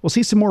 Tomorrow, we'll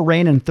see some more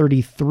rain in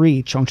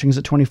 33. Chongqing's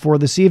at 24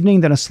 this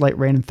evening, then a slight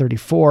rain in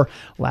 34.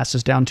 Lhasa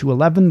is down to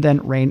 11, then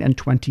rain and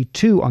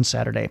 22 on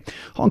Saturday.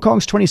 Hong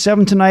Kong's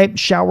 27 tonight,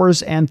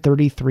 showers and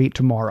 33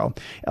 tomorrow.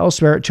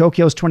 Elsewhere,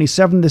 Tokyo's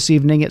 27 this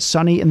evening. It's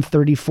sunny and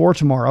 34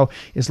 tomorrow.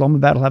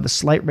 Islamabad will have a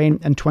slight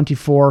rain and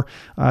 24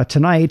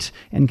 tonight,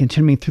 and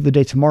continuing through the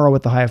day tomorrow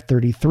with the high of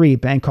 33.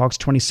 Bangkok's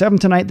 27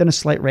 tonight, then a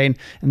slight rain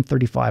and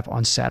 35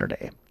 on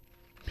Saturday.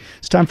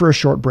 It's time for a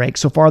short break.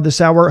 So far this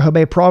hour,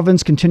 Hebei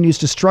province continues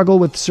to struggle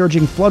with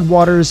surging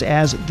floodwaters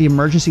as the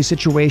emergency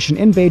situation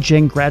in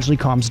Beijing gradually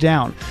calms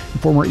down.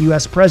 And former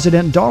U.S.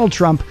 President Donald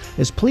Trump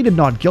has pleaded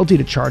not guilty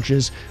to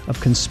charges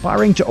of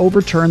conspiring to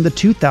overturn the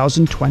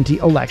 2020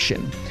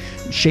 election.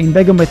 Shane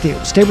Begum with you.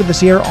 Stay with us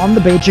here on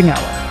the Beijing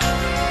Hour.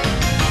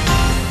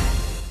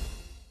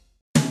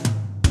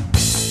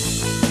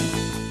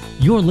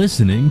 You're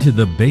listening to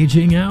the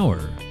Beijing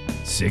Hour.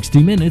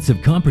 60 minutes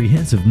of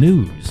comprehensive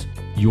news.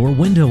 Your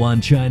window on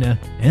China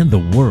and the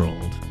world.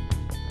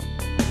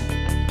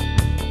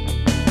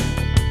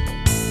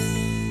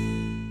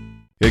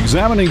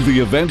 Examining the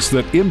events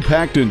that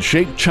impact and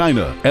shape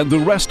China and the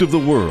rest of the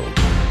world.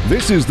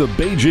 This is the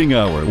Beijing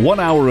Hour, 1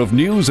 hour of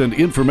news and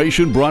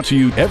information brought to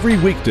you every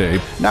weekday.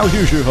 Now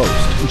here's your host.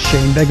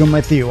 Shane Begum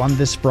with you on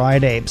this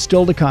Friday.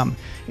 Still to come.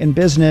 In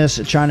business,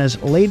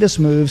 China's latest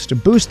moves to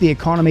boost the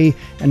economy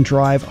and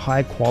drive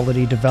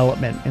high-quality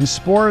development. In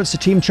sports, a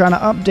Team China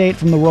update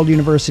from the World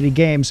University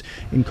Games.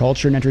 In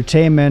culture and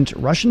entertainment,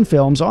 Russian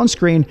films on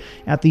screen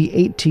at the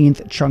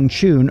 18th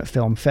Changchun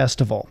Film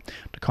Festival.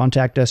 To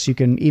contact us, you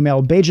can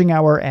email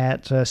beijinghour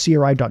at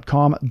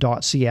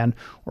cri.com.cn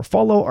or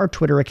follow our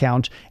Twitter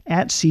account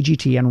at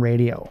CGTN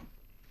Radio.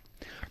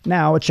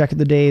 Now, a check of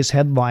the day's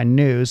headline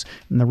news,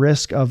 and the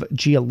risk of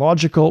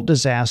geological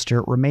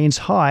disaster remains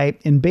high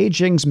in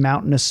Beijing's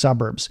mountainous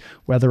suburbs.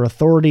 Weather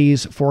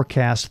authorities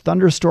forecast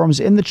thunderstorms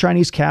in the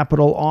Chinese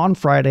capital on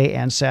Friday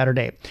and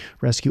Saturday.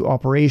 Rescue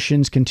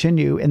operations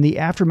continue in the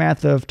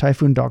aftermath of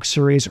Typhoon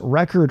Doksuri's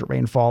record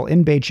rainfall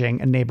in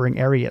Beijing and neighboring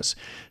areas.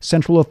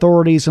 Central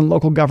authorities and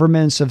local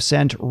governments have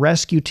sent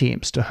rescue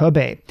teams to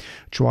Hebei.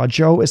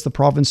 Zhuozhou is the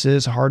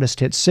province's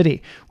hardest-hit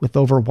city, with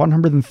over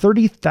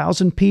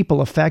 130,000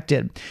 people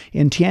affected.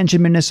 In Tianjin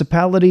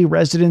Municipality,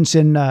 residents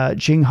in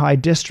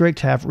Qinghai District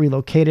have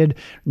relocated.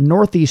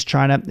 Northeast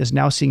China is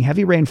now seeing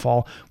heavy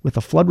rainfall, with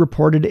a flood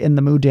reported in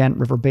the Mudan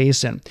River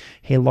Basin.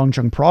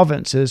 Heilongjiang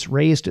Province has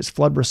raised its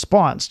flood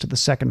response to the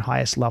second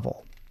highest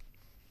level.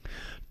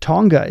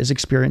 Tonga is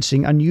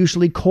experiencing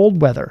unusually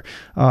cold weather.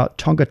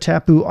 Tonga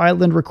Tapu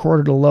Island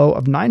recorded a low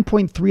of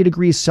 9.3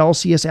 degrees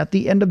Celsius at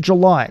the end of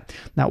July.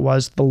 That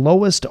was the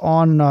lowest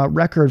on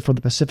record for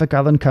the Pacific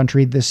Island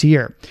country this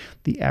year.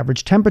 The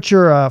average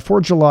temperature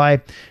for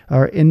July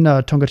in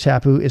Tonga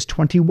Tapu is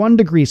 21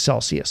 degrees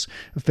Celsius.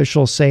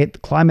 Officials say the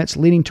climate's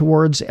leaning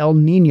towards El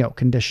Nino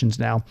conditions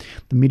now.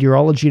 The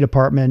Meteorology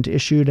Department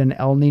issued an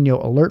El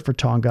Nino alert for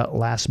Tonga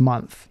last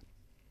month.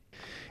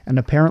 An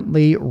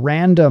apparently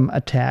random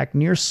attack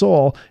near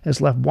Seoul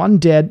has left 1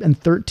 dead and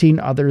 13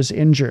 others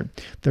injured.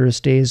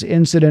 Thursday's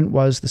incident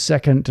was the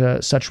second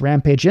such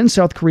rampage in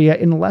South Korea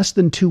in less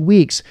than 2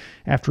 weeks,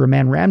 after a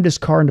man rammed his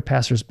car into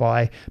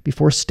passers-by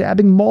before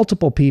stabbing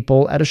multiple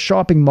people at a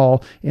shopping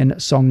mall in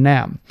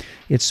Songnam.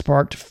 It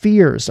sparked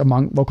fears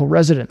among local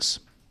residents.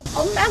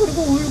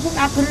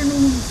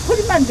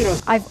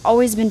 I've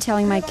always been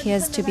telling my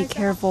kids to be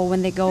careful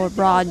when they go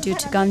abroad due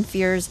to gun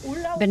fears,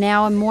 but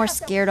now I'm more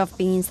scared of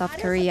being in South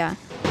Korea.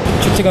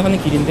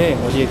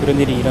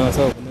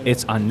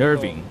 It's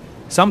unnerving.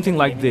 Something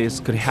like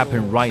this could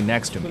happen right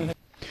next to me.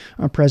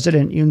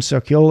 President Yoon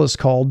Suk-yeol has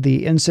called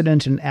the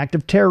incident an act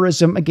of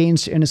terrorism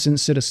against innocent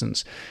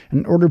citizens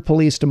and ordered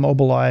police to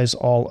mobilize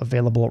all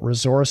available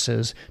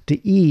resources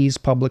to ease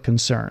public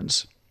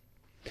concerns.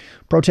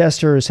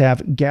 Protesters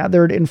have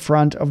gathered in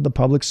front of the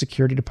Public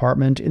Security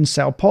Department in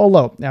Sao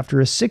Paulo after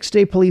a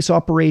 6-day police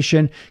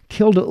operation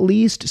killed at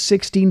least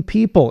 16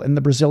 people in the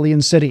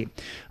Brazilian city.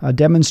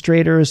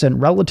 Demonstrators and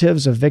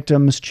relatives of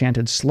victims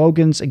chanted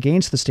slogans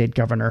against the state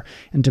governor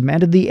and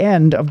demanded the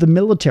end of the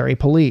military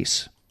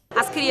police.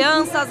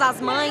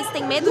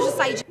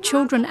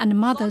 Children and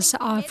mothers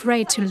are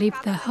afraid to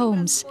leave their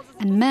homes,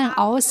 and men are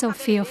also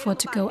fearful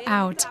to go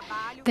out.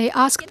 They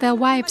ask their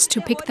wives to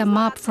pick them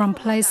up from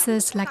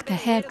places like the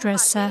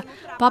hairdresser,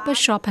 barber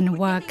shop and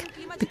work,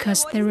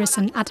 because there is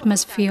an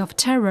atmosphere of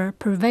terror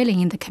prevailing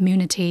in the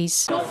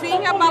communities.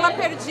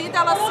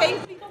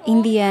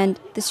 In the end,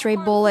 the stray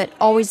bullet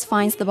always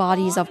finds the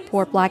bodies of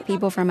poor black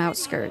people from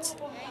outskirts.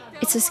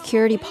 It's a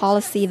security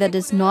policy that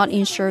does not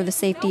ensure the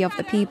safety of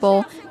the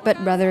people, but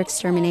rather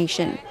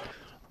extermination.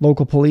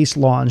 Local police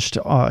launched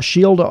the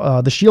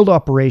Shield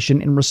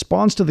operation in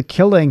response to the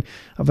killing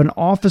of an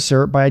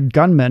officer by a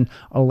gunman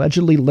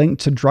allegedly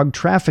linked to drug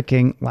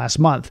trafficking last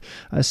month.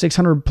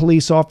 600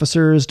 police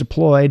officers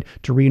deployed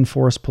to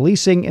reinforce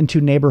policing into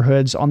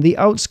neighborhoods on the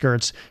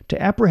outskirts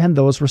to apprehend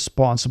those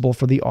responsible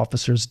for the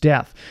officer's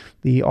death.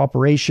 The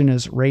operation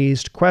has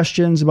raised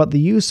questions about the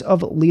use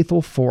of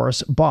lethal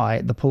force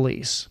by the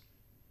police.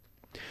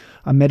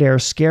 A mid-air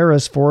scare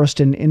has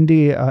forced an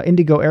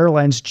Indigo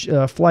Airlines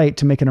flight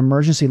to make an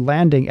emergency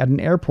landing at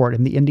an airport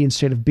in the Indian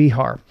state of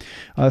Bihar.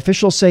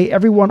 Officials say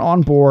everyone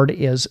on board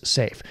is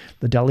safe.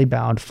 The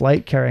Delhi-bound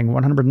flight carrying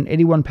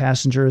 181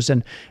 passengers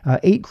and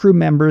 8 crew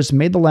members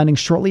made the landing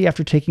shortly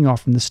after taking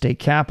off from the state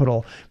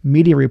capital.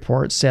 Media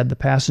reports said the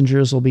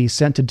passengers will be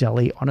sent to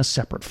Delhi on a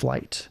separate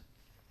flight.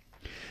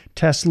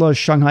 Tesla's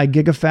Shanghai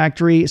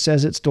Gigafactory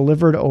says it's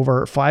delivered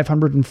over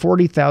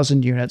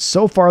 540,000 units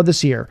so far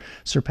this year,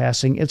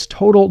 surpassing its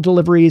total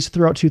deliveries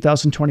throughout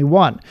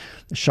 2021.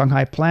 The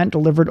Shanghai plant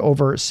delivered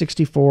over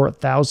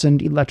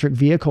 64,000 electric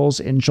vehicles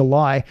in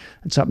July.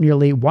 It's up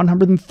nearly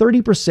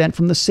 130%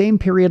 from the same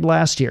period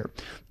last year.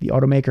 The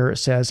automaker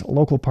says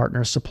local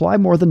partners supply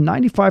more than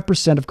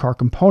 95% of car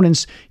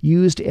components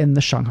used in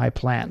the Shanghai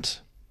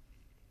plant.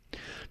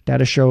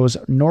 Data shows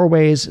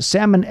Norway's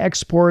salmon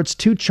exports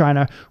to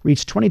China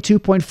reached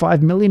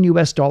 $22.5 million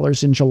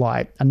in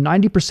July, a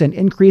 90%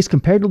 increase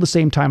compared to the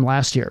same time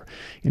last year.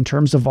 In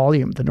terms of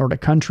volume, the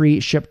Nordic country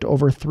shipped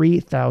over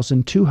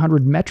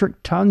 3,200 metric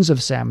tons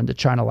of salmon to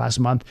China last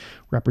month,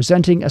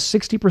 representing a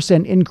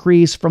 60%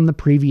 increase from the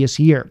previous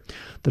year.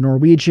 The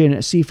Norwegian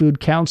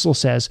Seafood Council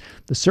says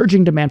the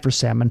surging demand for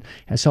salmon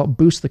has helped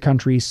boost the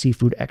country's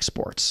seafood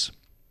exports.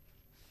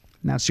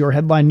 And that's your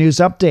headline news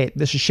update.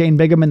 This is Shane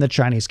Bigham in the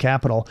Chinese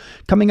capital.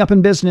 Coming up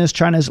in business,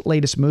 China's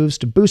latest moves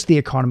to boost the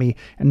economy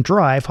and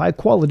drive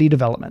high-quality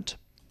development.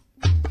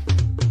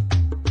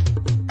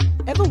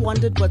 Ever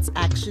wondered what's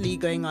actually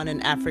going on in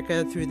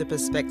Africa through the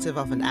perspective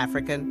of an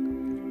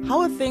African? How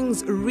are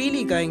things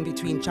really going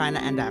between China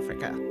and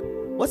Africa?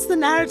 What's the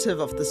narrative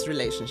of this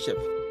relationship?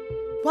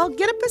 Well,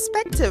 get a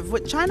perspective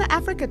with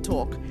China-Africa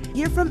Talk.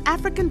 Hear from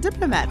African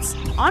diplomats,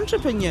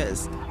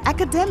 entrepreneurs,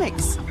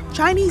 academics,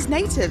 Chinese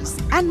natives,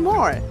 and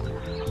more.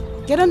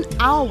 Get on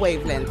our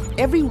wavelength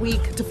every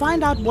week to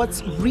find out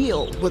what's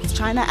real with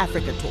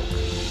China-Africa Talk.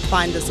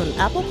 Find us on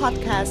Apple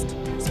Podcast,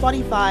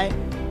 Spotify,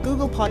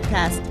 Google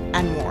Podcast,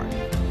 and more.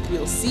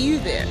 We'll see you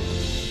there.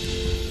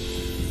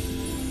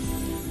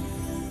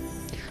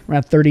 We're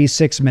at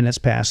 36 minutes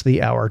past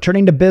the hour.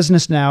 Turning to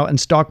business now, and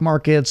stock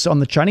markets on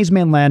the Chinese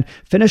mainland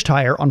finished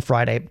higher on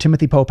Friday.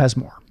 Timothy Pope has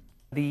more.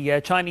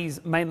 The Chinese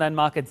mainland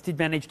markets did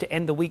manage to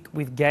end the week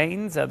with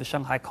gains. The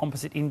Shanghai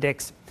Composite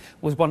Index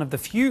was one of the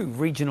few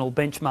regional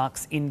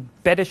benchmarks in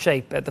better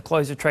shape at the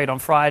close of trade on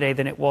Friday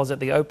than it was at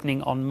the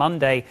opening on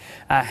Monday,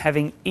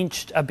 having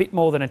inched a bit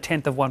more than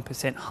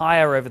 0.1%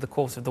 higher over the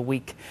course of the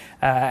week,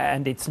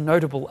 and its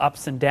notable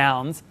ups and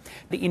downs.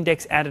 The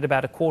index added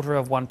about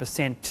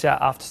 0.25%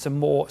 after some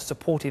more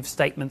supportive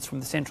statements from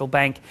the central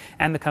bank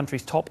and the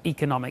country's top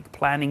economic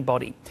planning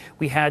body.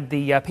 We had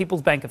the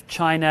People's Bank of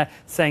China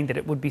saying that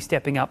it would be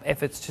stepping up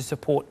efforts to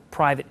support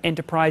private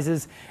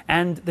enterprises,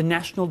 and the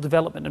National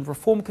Development and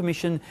Reform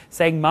Commission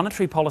saying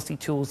monetary policy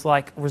tools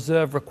like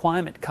reserve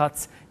requirement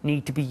cuts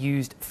need to be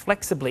used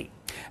flexibly.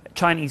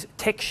 Chinese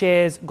tech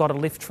shares got a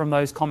lift from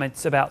those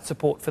comments about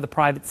support for the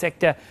private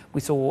sector.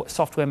 We saw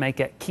software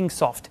maker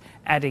Kingsoft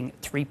adding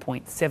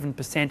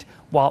 3.7%,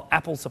 while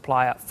Apple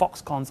supplier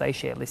Foxconn's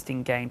A-share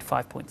listing gained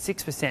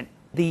 5.6%.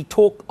 The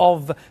talk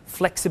of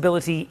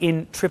flexibility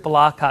in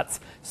RRR cuts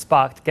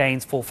sparked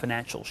gains for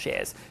financial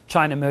shares.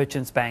 China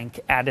Merchants Bank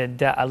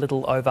added a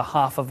little over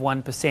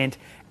 0.5%,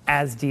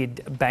 as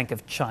did Bank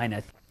of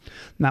China.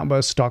 That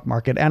was stock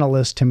market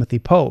analyst Timothy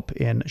Pope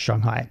in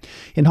Shanghai.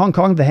 In Hong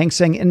Kong, the Hang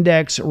Seng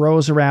Index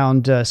rose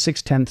around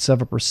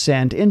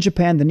 0.6%. In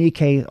Japan, the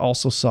Nikkei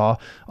also saw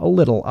a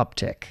little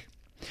uptick.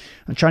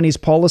 Chinese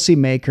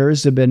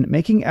policymakers have been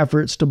making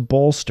efforts to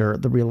bolster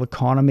the real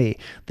economy.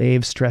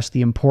 They've stressed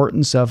the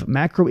importance of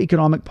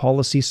macroeconomic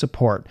policy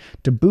support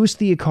to boost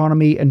the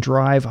economy and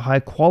drive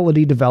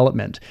high-quality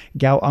development.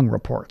 Gao Eng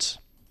reports.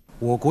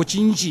 A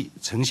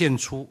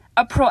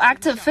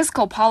proactive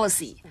fiscal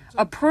policy,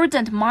 a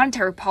prudent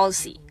monetary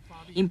policy,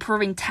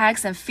 improving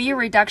tax and fee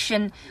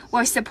reduction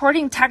while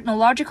supporting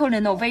technological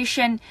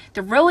innovation,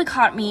 the real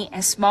economy,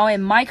 and small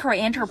and micro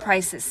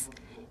enterprises.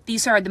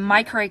 These are the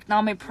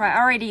microeconomic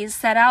priorities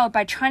set out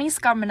by Chinese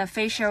government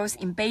officials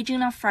in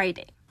Beijing on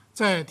Friday.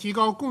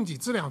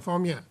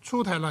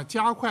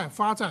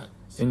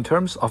 In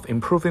terms of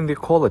improving the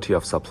quality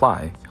of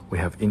supply, we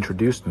have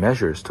introduced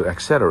measures to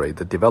accelerate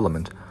the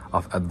development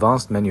of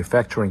advanced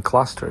manufacturing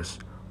clusters,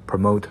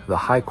 promote the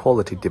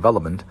high-quality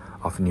development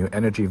of new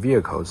energy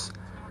vehicles,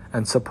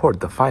 and support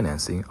the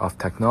financing of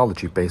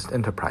technology-based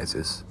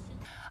enterprises.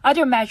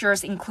 Other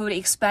measures include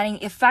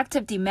expanding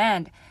effective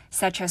demand,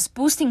 such as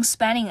boosting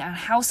spending on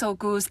household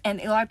goods and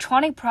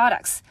electronic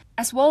products,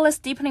 as well as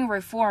deepening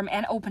reform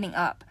and opening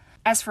up.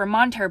 As for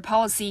monetary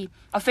policy,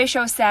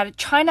 officials said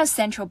China's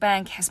central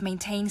bank has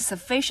maintained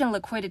sufficient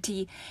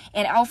liquidity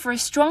and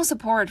offers strong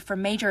support for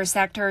major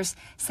sectors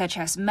such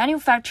as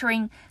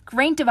manufacturing,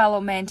 grain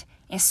development,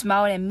 and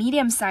small and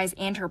medium-sized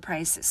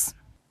enterprises.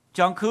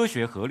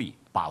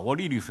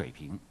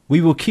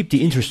 We will keep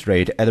the interest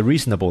rate at a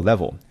reasonable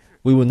level.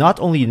 We will not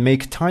only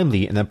make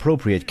timely and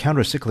appropriate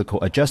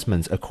counter-cyclical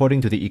adjustments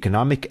according to the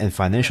economic and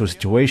financial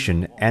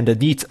situation and the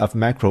needs of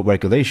macro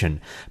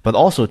regulation, but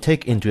also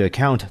take into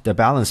account the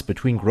balance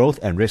between growth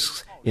and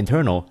risks,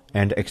 internal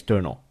and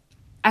external.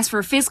 As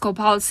for fiscal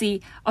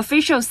policy,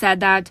 officials said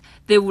that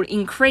they would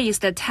increase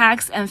the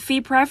tax and fee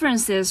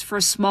preferences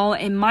for small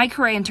and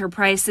micro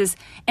enterprises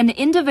and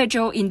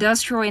individual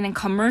industrial and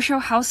commercial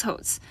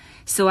households,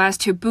 so as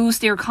to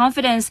boost their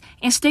confidence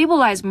and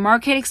stabilize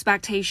market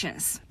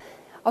expectations.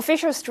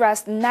 Officials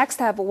stressed the next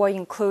step will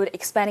include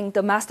expanding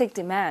domestic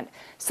demand,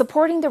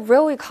 supporting the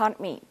real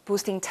economy,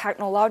 boosting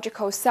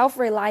technological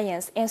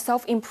self-reliance and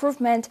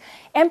self-improvement,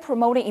 and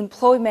promoting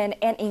employment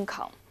and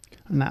income.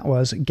 And that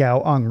was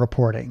Gao Eng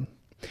reporting.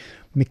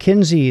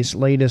 McKinsey's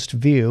latest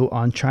view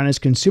on China's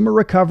consumer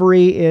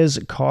recovery is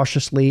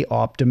cautiously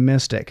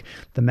optimistic.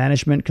 The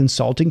management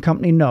consulting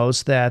company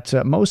notes that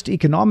most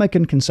economic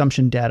and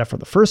consumption data for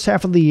the first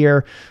half of the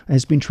year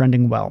has been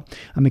trending well.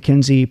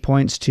 McKinsey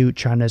points to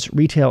China's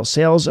retail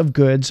sales of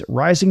goods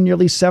rising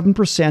nearly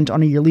 7%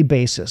 on a yearly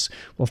basis,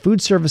 while food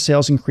service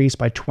sales increased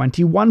by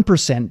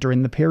 21%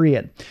 during the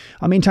period.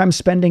 Meantime,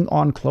 spending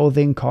on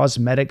clothing,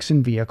 cosmetics,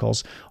 and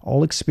vehicles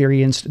all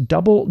experienced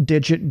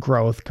double-digit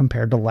growth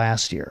compared to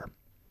last year.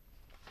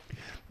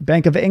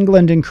 Bank of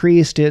England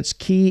increased its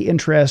key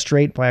interest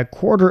rate by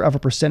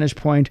 1/4 percentage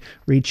point,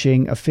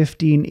 reaching a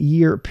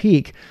 15-year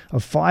peak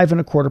of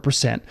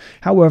 5.25%.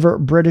 However,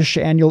 British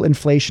annual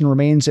inflation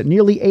remains at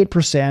nearly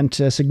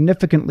 8%,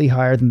 significantly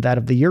higher than that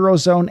of the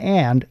Eurozone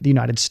and the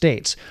United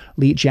States.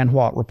 Li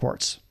Jianhua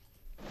reports.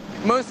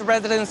 Most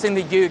residents in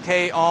the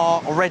UK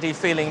are already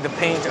feeling the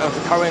pinch of the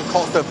current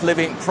cost of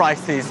living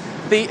crisis.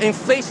 The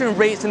inflation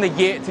rate in the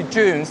year to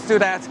June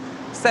stood at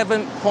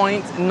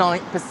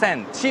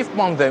 7.9%. Chief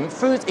among them,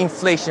 food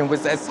inflation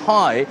was as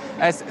high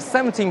as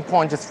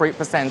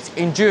 17.3%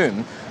 in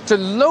June. To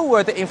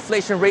lower the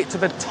inflation rate to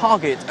the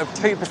target of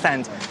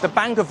 2%, the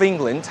Bank of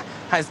England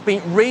has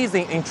been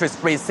raising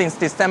interest rates since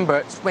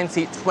December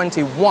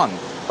 2021.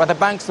 But the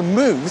bank's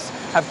moves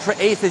have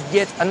created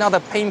yet another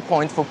pain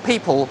point for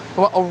people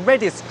who are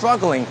already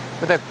struggling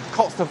with the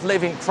cost of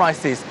living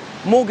crisis,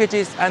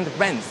 mortgages and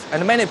rents.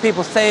 And many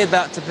people say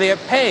that their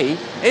pay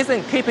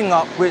isn't keeping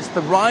up with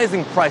the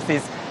rising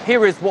prices.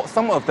 Here is what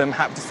some of them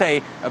have to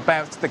say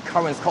about the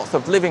current cost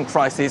of living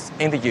crisis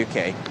in the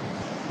UK.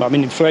 I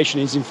mean, inflation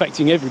is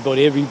infecting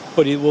everybody.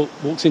 Everybody that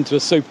walks into a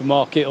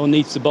supermarket or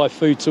needs to buy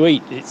food to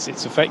eat, it's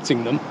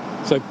affecting them.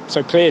 So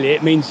clearly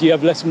it means you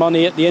have less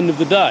money at the end of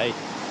the day.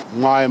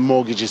 My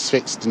mortgage is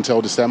fixed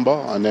until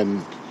December, and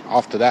then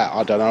after that,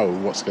 I don't know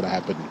what's going to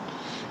happen.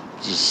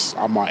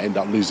 I might end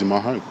up losing my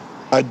home.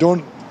 I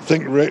don't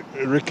think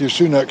Rishi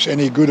Sunak's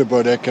any good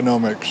about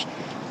economics.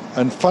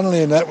 And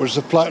funnily enough, that was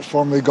the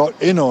platform we got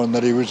in on,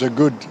 that he was a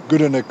good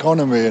in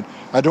economy, and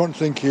I don't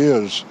think he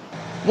is.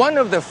 One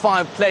of the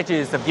 5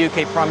 pledges of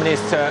UK Prime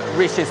Minister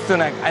Rishi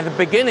Sunak at the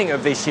beginning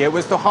of this year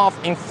was to halve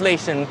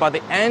inflation by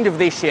the end of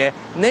this year,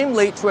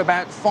 namely to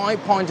about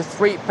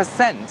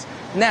 5.3%.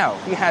 Now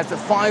he has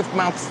 5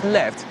 months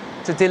left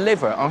to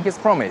deliver on his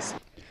promise.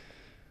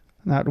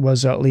 That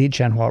was Li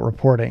Jianhua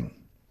reporting.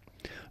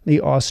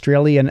 The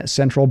Australian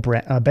Central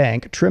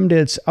Bank trimmed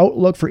its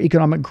outlook for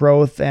economic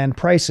growth and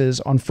prices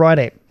on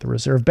Friday. The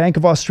Reserve Bank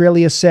of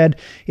Australia said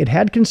it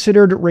had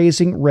considered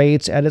raising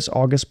rates at its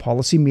August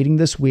policy meeting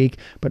this week,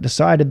 but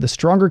decided the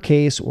stronger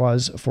case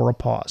was for a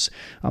pause.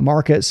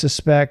 Markets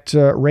suspect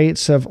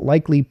rates have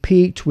likely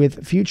peaked,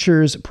 with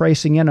futures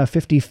pricing in a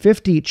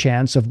 50-50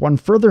 chance of one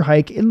further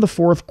hike in the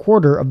fourth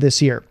quarter of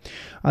this year.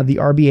 The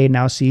RBA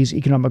now sees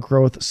economic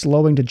growth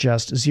slowing to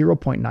just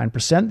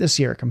 0.9% this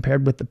year,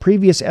 compared with the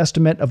previous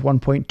estimate of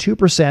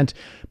 1.2%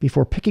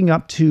 before picking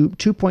up to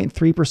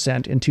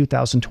 2.3% in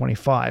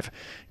 2025.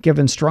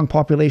 Given strong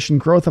population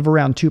growth of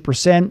around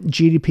 2%,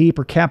 GDP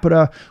per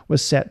capita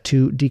was set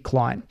to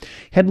decline.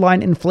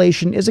 Headline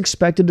inflation is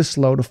expected to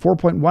slow to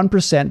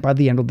 4.1% by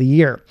the end of the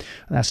year.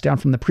 That's down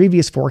from the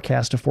previous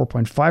forecast of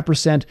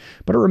 4.5%,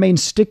 but it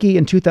remains sticky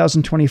in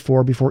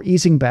 2024 before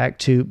easing back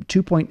to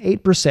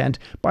 2.8%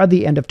 by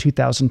the end of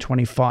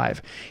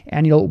 2025.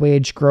 Annual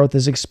wage growth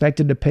is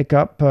expected to pick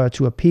up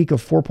to a peak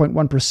of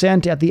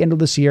 4.1% at the end of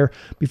this year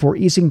before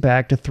easing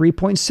back to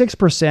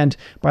 3.6%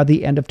 by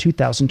the end of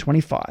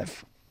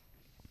 2025.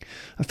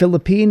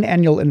 Philippine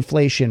annual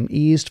inflation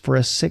eased for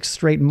a 6th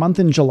straight month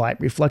in July,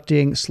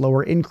 reflecting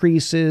slower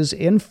increases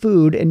in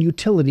food and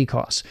utility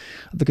costs.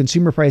 The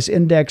consumer price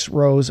index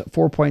rose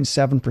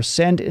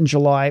 4.7% in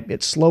July,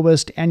 its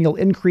slowest annual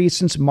increase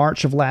since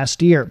March of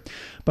last year.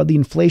 but the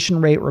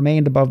inflation rate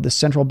remained above the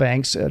central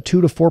bank's 2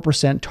 to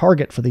 4%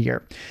 target for the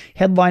year.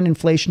 Headline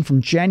inflation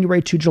from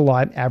January to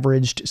July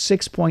averaged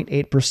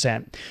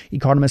 6.8%.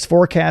 Economists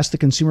forecast the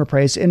consumer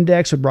price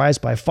index would rise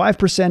by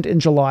 5% in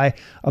July,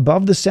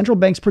 above the central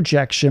bank's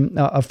projection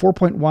of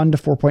 4.1 to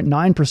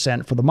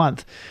 4.9% for the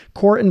month.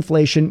 Core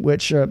inflation,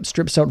 which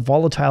strips out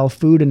volatile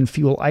food and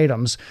fuel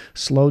items,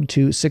 slowed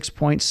to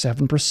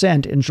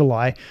 6.7% in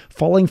July,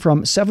 falling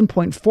from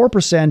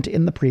 7.4%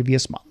 in the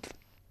previous month.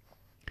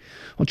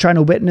 Well,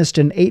 China witnessed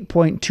an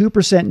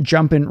 8.2%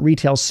 jump in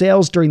retail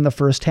sales during the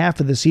first half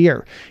of this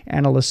year.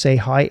 Analysts say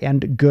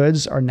high-end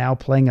goods are now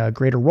playing a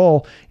greater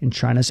role in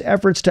China's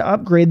efforts to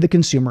upgrade the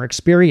consumer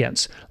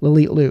experience.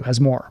 Lily Liu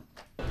has more.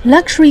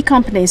 Luxury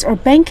companies are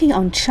banking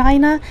on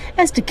China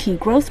as the key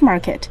growth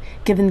market,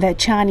 given that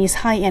Chinese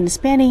high-end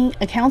spending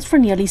accounts for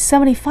nearly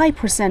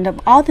 75% of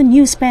all the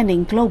new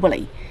spending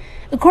globally.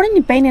 According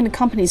to Bain &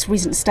 Company's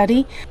recent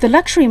study, the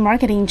luxury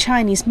market in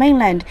Chinese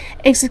mainland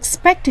is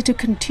expected to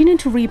continue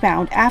to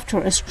rebound after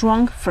a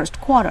strong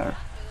first quarter.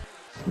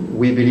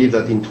 We believe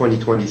that in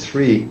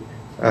 2023,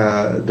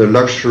 the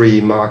luxury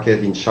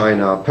market in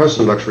China,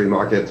 personal luxury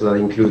market, that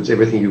includes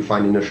everything you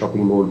find in a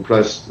shopping mall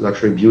plus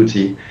luxury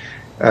beauty,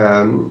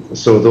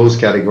 so those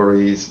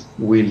categories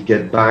will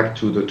get back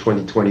to the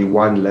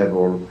 2021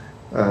 level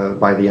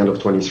by the end of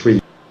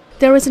 23.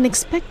 There is an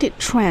expected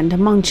trend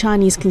among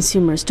Chinese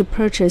consumers to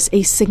purchase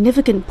a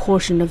significant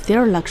portion of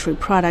their luxury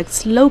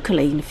products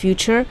locally in the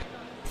future.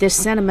 This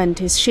sentiment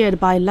is shared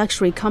by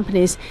luxury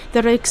companies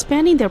that are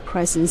expanding their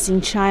presence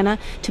in China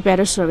to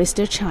better service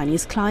their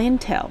Chinese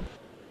clientele.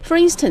 For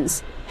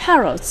instance,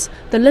 Harrods,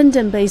 the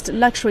London-based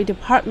luxury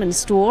department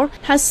store,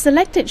 has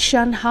selected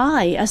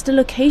Shanghai as the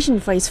location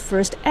for its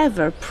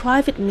first-ever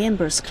private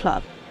members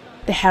club.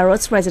 The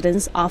Harrods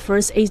residence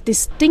offers a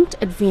distinct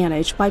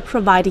advantage by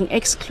providing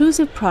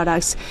exclusive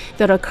products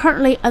that are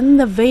currently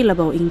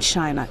unavailable in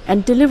China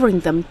and delivering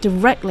them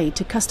directly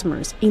to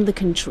customers in the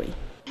country.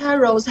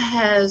 Harrods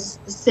has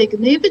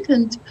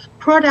significant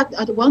product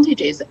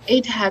advantages.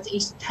 It has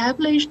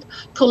established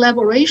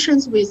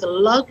collaborations with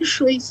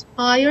luxury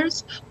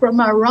suppliers from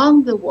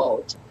around the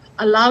world,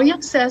 allowing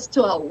access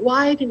to a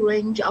wide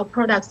range of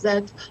products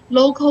that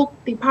local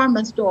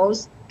department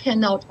stores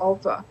cannot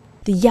offer.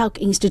 The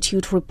Yelp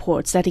Institute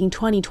reports that in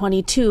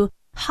 2022,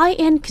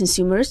 high-end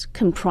consumers,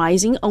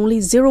 comprising only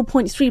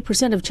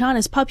 0.3% of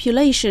China's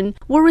population,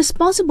 were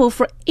responsible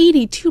for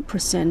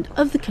 82%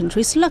 of the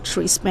country's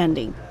luxury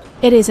spending.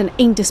 It is an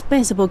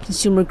indispensable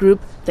consumer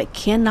group that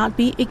cannot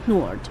be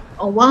ignored.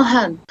 On one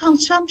hand,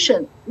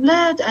 consumption,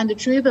 led and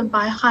driven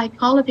by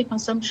high-quality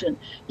consumption,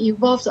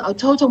 involves a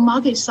total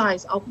market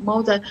size of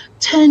more than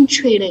 10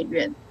 trillion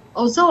yuan.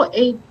 Although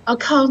it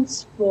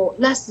accounts for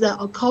less than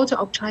a quarter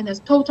of China's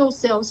total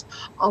sales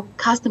of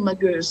customer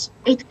goods,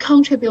 it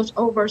contributes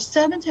over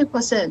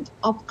 70%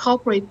 of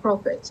corporate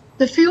profits.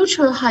 The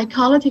future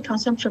high-quality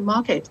consumption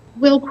market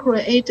will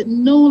create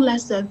no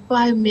less than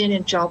 5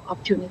 million job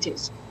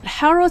opportunities.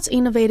 Harrods'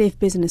 innovative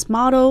business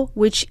model,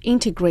 which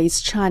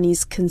integrates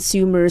Chinese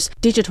consumers'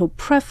 digital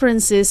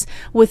preferences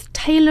with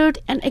tailored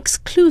and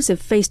exclusive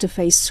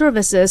face-to-face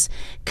services,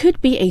 could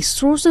be a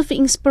source of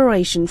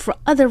inspiration for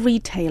other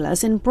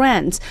retailers and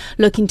brands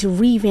looking to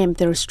revamp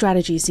their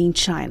strategies in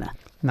China.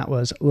 And that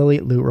was Lily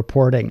Liu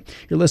reporting.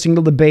 You're listening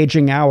to the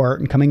Beijing Hour,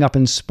 and coming up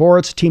in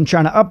sports, Team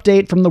China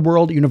update from the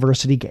World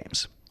University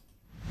Games.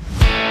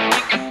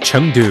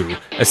 Chengdu,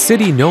 a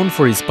city known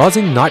for its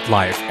buzzing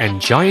nightlife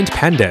and giant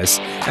pandas,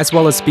 as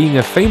well as being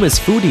a famous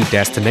foodie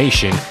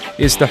destination,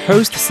 is the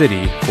host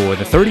city for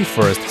the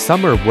 31st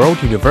Summer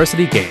World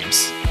University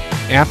Games.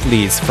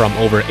 Athletes from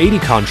over 80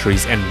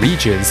 countries and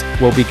regions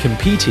will be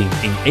competing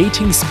in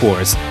 18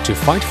 sports to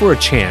fight for a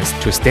chance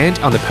to stand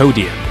on the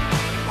podium.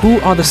 Who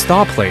are the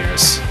star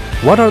players?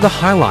 What are the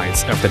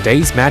highlights of the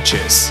day's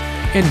matches?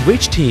 And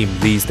which team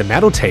leads the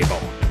medal table?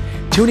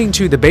 Tuning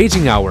to the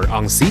Beijing Hour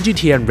on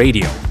CGTN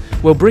Radio.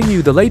 We'll bring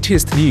you the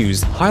latest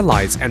news,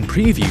 highlights, and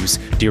previews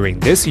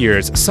during this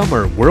year's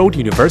Summer World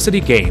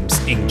University Games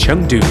in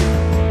Chengdu.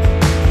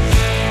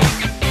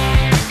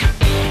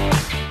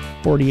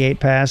 48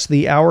 past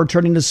the hour,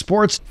 turning to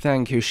sports.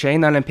 Thank you,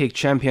 Shane. Olympic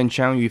champion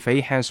Zhang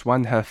Yufei has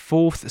won her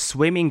 4th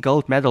swimming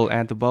gold medal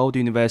at the World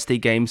University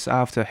Games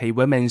after her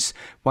women's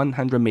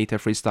 100-meter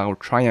freestyle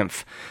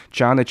triumph.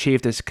 Zhang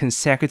achieved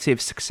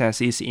consecutive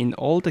successes in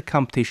all the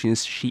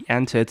competitions she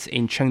entered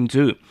in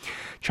Chengdu.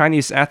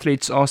 Chinese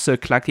athletes also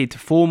collected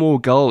 4 more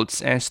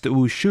golds as the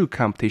wushu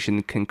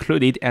competition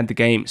concluded at the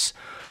Games.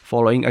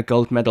 Following a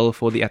gold medal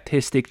for the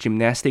artistic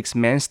gymnastics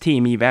men's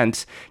team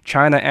event,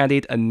 China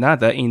added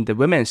another in the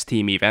women's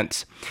team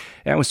event.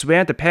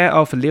 Elsewhere, the pair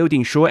of Liu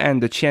Dingshuo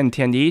and Qian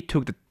Tianyi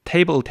took the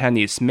table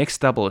tennis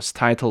mixed doubles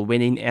title,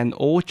 winning an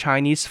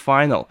all-Chinese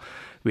final.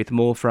 With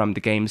more from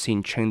the Games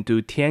in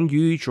Chengdu,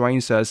 Tianyu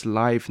joins us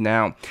live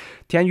now.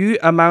 Tianyu,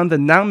 among the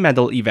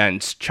non-medal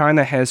events,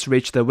 China has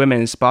reached the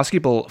women's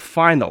basketball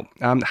final.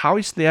 How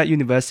is their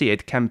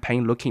Universiade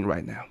campaign looking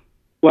right now?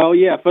 Well,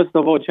 first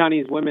of all,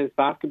 Chinese women's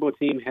basketball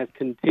team has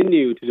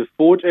continued to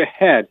forge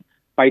ahead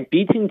by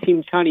beating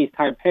Team Chinese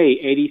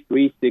Taipei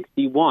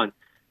 83-61.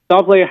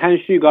 star player Han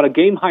Xu got a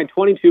game-high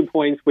 22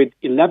 points with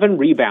 11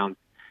 rebounds.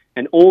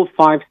 And all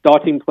 5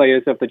 starting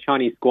players of the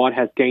Chinese squad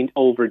has gained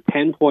over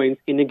 10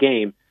 points in the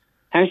game.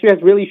 Han Xu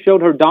has really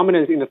showed her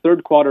dominance in the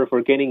third quarter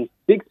for gaining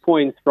 6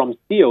 points from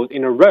steals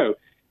in a row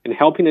and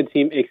helping the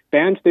team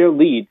expand their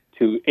lead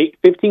to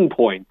 15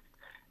 points.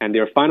 And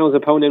their finals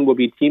opponent will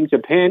be Team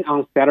Japan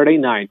on Saturday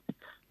night.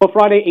 For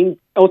Friday,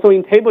 also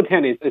in table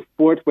tennis, a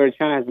sport where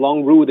China has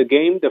long ruled the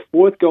game, the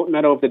 4th gold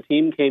medal of the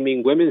team came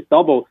in women's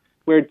double,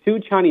 where 2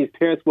 Chinese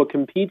pairs were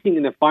competing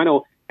in the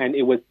final, and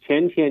it was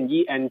Chen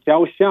Tianyi and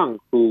Zhao Xiang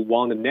who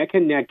won the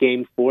neck-and-neck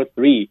game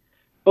 4-3.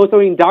 Also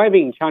in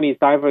diving, Chinese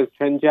divers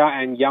Chen Jia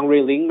and Yang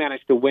Ruiling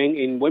managed to win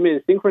in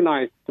women's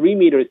synchronized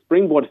 3-meter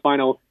springboard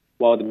final,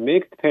 while the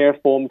mixed pair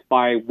formed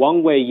by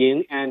Wang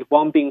Weiying and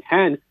Wang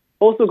Binghan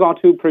also got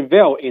to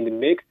prevail in the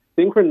mixed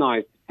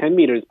synchronized 10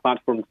 meters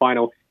platform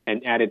final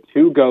and added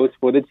 2 goals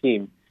for the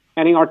team.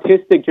 And in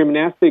artistic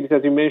gymnastics,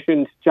 as you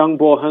mentioned, Zhang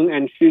Boheng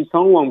and Xu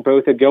Cong won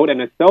both a gold and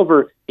a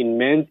silver in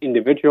men's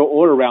individual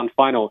all-around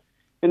final.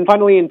 And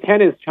finally, in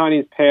tennis,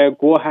 Chinese pair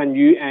Guo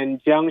Hanyu and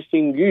Jiang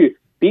Xingyu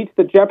beat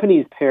the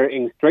Japanese pair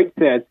in straight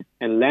sets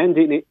and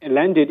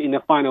landed in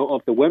the final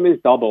of the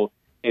women's double.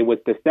 It was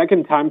the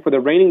second time for the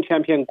reigning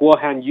champion Guo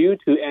Hanyu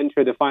to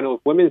enter the final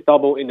of women's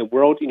double in the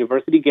World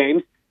University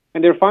Games,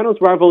 and their finals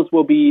rivals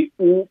will be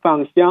Wu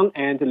Fangxiang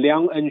and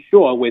Liang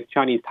Enshuo with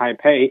Chinese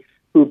Taipei,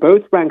 who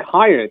both rank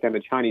higher than the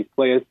Chinese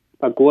players,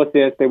 but Guo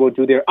says they will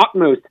do their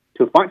utmost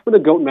to fight for the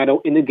gold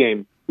medal in the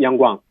game. Yang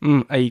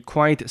Guang. A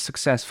quite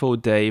successful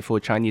day for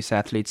Chinese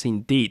athletes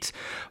indeed.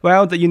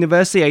 Well, the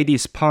University AD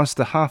is past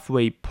the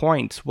halfway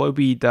point. What will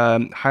be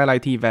the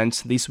highlight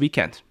events this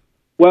weekend?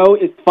 Well,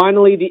 it's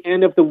finally the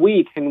end of the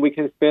week, and we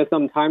can spare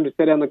some time to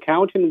sit on the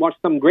couch and watch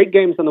some great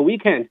games on the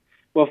weekend.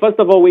 Well, first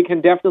of all, we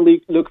can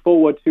definitely look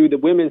forward to the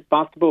women's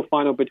basketball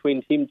final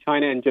between Team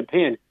China and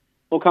Japan.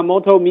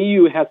 Okamoto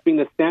Miyu has been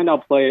the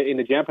standout player in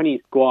the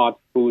Japanese squad,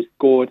 who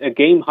scored a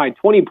game-high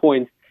 20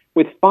 points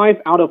with 5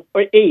 out of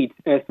 8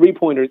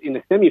 three-pointers in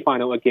the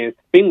semifinal against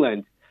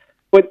Finland.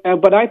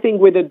 But I think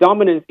with the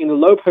dominance in the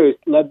low post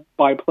led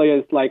by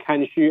players like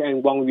Han Xu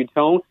and Wang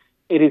Yutong,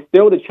 it is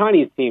still the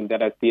Chinese team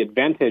that has the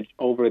advantage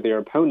over their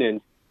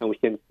opponents, and we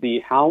can see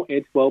how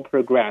it will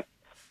progress.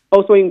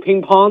 Also in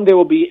ping pong, there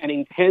will be an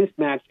intense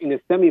match in the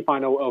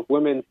semifinal of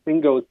women's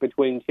singles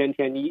between Chen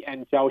Tianyi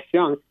and Zhao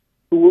Xiang,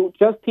 who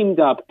just teamed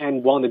up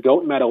and won the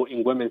gold medal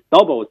in women's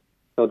doubles.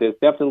 So there's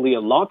definitely a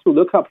lot to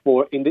look up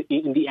for in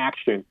the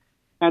action.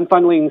 And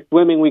finally, in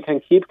swimming, we can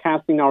keep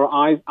casting our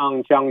eyes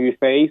on Zhang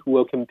Yufei, who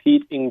will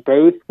compete in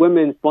both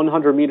women's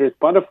 100 meters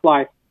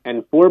butterfly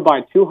and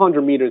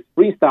 4x200 meters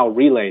freestyle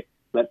relay.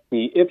 Let's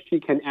see if she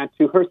can add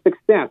to her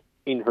success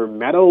in her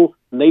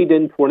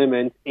medal-laden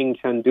tournament in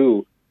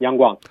Chengdu. Yang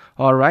Guang.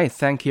 All right,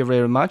 thank you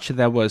very much.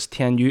 That was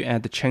Tianyu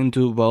at the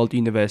Chengdu World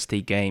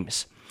University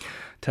Games.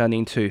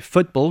 Turning to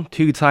football,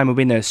 2-time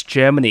winners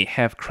Germany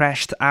have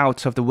crashed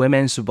out of the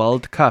Women's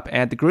World Cup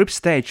at the group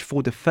stage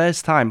for the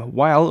first time,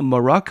 while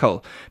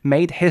Morocco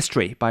made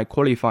history by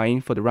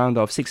qualifying for the round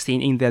of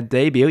 16 in their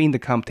debut in the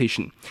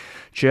competition.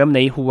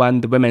 Germany, who won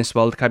the Women's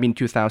World Cup in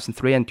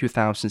 2003 and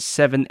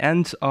 2007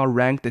 and are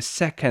ranked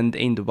second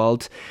in the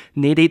world,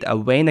 needed a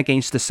win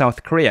against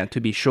South Korea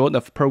to be sure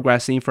of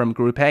progressing from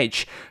Group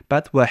H,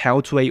 but were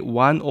held to a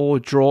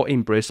 1-1 draw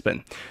in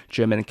Brisbane.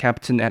 German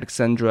captain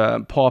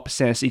Alexandra Popp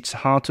says it's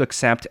hard to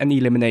accept an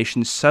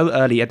elimination so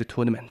early at the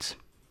tournament.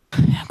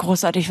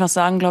 Großartig was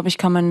sagen, glaube ich,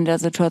 kann man in der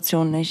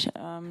Situation nicht.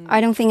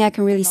 I don't think I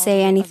can really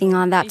say anything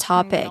on that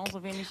topic.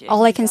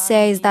 All I can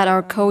say is that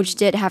our coach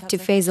did have to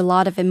face a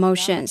lot of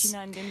emotions.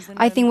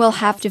 I think we'll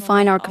have to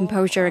find our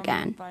composure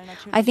again.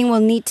 I think we'll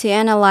need to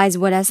analyze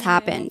what has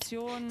happened.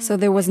 So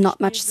there was not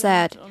much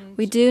said.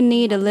 We do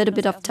need a little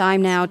bit of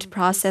time now to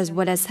process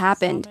what has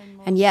happened.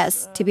 And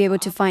yes, to be able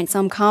to find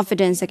some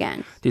confidence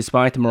again.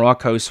 Despite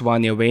Morocco's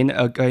 1-0 win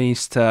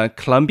against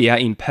Colombia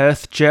in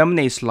Perth,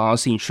 Germany's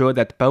loss ensured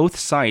that both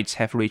sides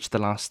have reached the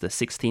last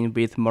 16,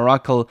 with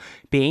Morocco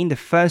being the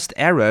first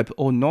Arab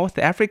or North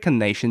African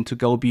nation to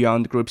go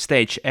beyond the group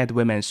stage at the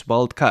Women's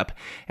World Cup,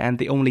 and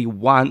the only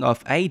one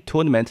of 8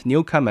 tournament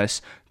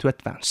newcomers to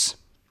advance.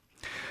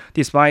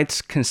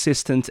 Despite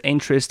consistent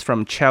interest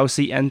from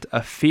Chelsea and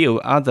a few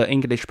other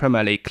English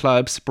Premier League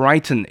clubs,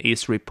 Brighton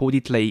is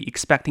reportedly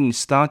expecting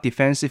star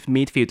defensive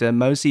midfielder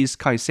Moses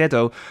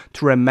Caicedo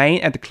to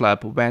remain at the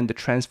club when the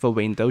transfer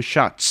window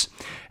shuts.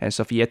 As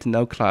of yet,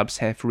 no clubs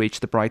have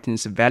reached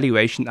Brighton's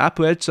valuation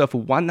upwards of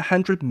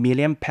 £100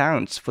 million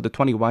for the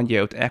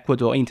 21-year-old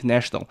Ecuador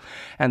international,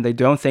 and they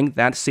don't think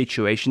that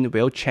situation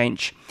will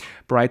change.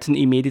 Brighton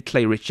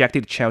immediately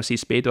rejected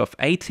Chelsea's bid of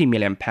 £80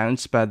 million,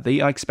 but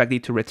they are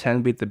expected to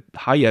return with the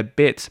higher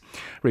bid.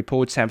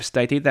 Reports have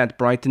stated that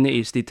Brighton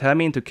is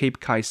determined to keep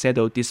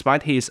Caicedo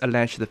despite his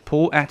alleged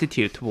poor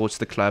attitude towards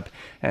the club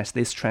as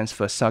this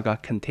transfer saga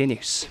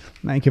continues.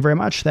 Thank you very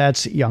much.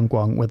 That's Yang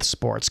Guang with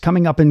sports.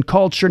 Coming up in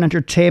culture and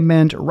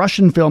entertainment,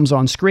 Russian films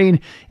on screen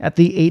at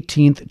the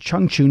 18th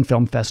Changchun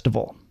Film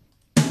Festival.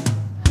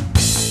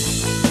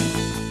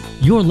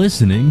 You're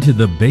listening to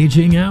the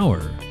Beijing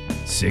Hour.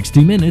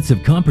 60 minutes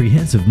of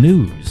comprehensive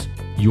news.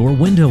 Your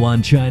window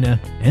on China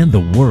and the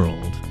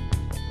world.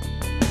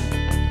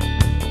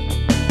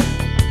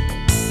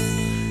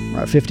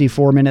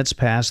 54 minutes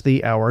past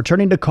the hour.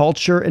 Turning to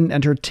culture and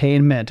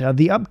entertainment.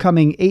 The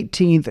upcoming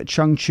 18th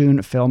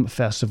Changchun Film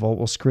Festival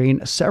will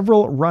screen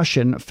several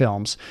Russian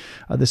films.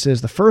 This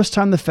is the first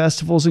time the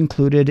festival's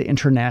included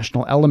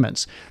international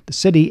elements. The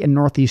city in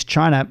northeast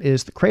China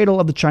is the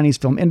cradle of the Chinese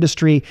film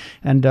industry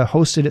and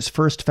hosted its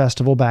first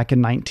festival back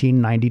in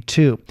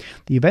 1992.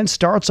 The event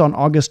starts on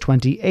August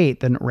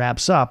 28th and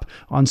wraps up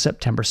on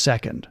September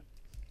 2nd.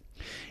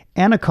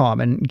 Anacom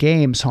and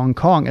Games Hong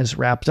Kong is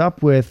wrapped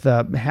up with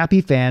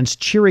happy fans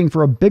cheering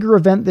for a bigger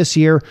event this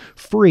year,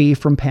 free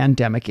from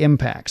pandemic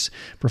impacts.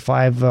 For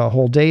 5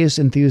 whole days,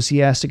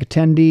 enthusiastic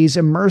attendees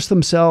immerse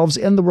themselves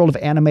in the world of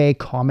anime,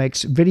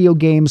 comics, video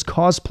games,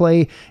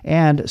 cosplay,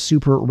 and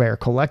super rare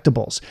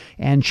collectibles.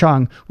 Anne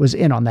Chung was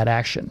in on that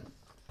action.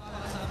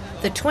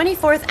 The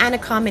 24th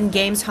Anacom and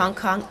Games Hong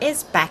Kong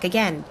is back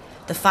again.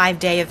 The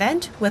 5-day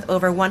event, with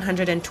over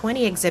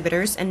 120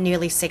 exhibitors and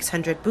nearly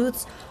 600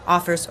 booths,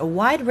 offers a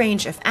wide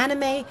range of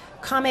anime,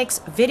 comics,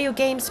 video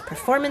games,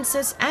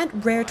 performances,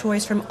 and rare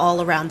toys from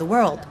all around the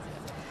world.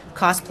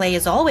 Cosplay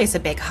is always a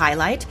big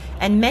highlight,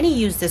 and many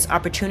use this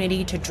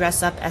opportunity to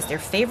dress up as their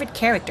favorite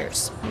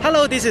characters.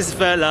 Hello, this is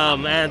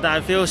Lam, and I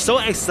feel so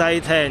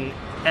excited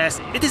as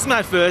it is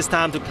my first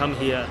time to come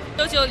here.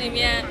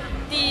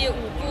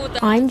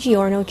 I'm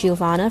Giorno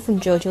Giovanna from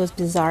JoJo's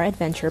Bizarre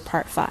Adventure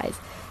Part 5.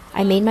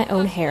 I made my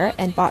own hair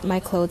and bought my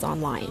clothes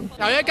online.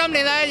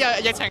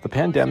 The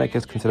pandemic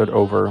is considered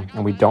over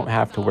and we don't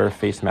have to wear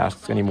face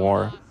masks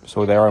anymore,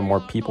 so there are more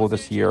people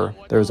this year.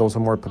 There is also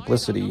more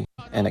publicity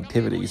and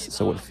activities,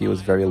 so it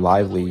feels very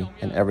lively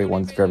and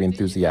everyone's very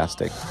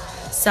enthusiastic.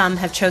 Some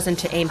have chosen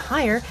to aim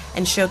higher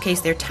and showcase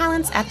their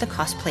talents at the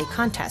cosplay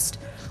contest.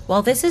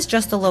 While this is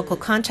just a local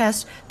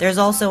contest, there's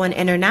also an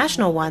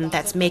international one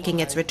that's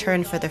making its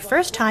return for the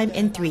first time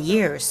in 3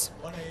 years.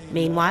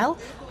 Meanwhile,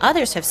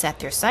 others have set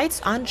their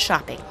sights on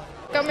shopping.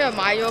 I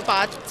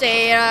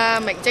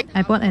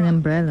bought an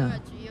umbrella.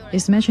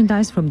 It's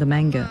merchandise from the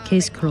manga,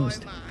 Case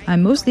Closed.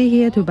 I'm mostly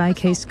here to buy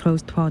Case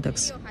Closed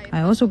products.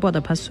 I also bought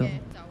a puzzle.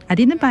 I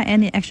didn't buy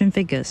any action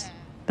figures,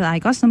 but I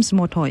got some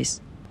small toys.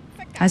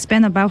 I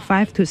spent about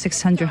 500 to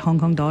 600 Hong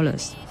Kong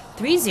dollars.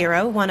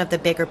 30, one of the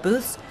bigger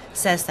booths,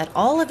 says that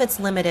all of its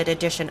limited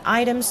edition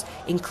items,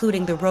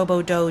 including the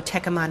Robo-Do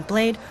Tekkaman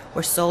blade,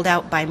 were sold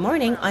out by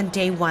morning on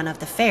day 1 of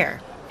the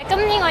fair.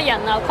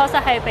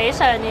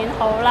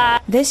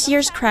 This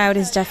year's crowd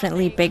is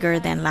definitely bigger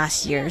than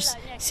last year's.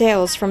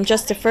 Sales from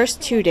just the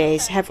first 2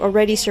 days have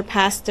already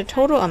surpassed the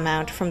total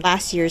amount from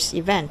last year's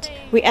event.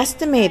 We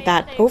estimate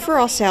that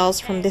overall sales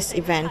from this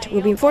event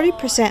will be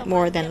 40%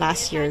 more than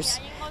last year's.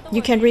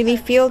 You can really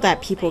feel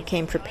that people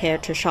came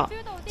prepared to shop,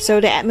 so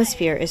the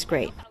atmosphere is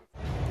great.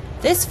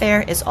 This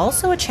fair is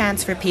also a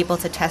chance for people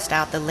to test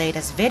out the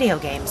latest video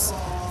games.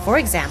 For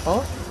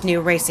example,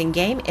 new racing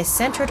game is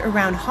centered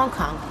around Hong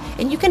Kong,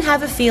 and you can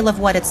have a feel of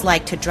what it's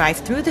like to drive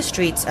through the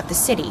streets of the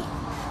city.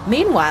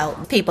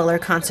 Meanwhile, people are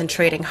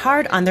concentrating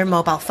hard on their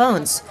mobile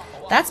phones.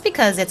 That's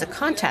because it's a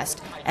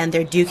contest, and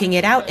they're duking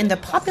it out in the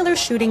popular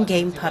shooting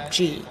game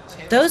PUBG.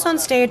 Those on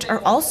stage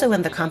are also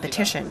in the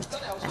competition,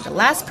 and the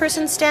last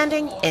person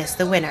standing is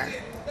the winner.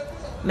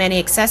 Many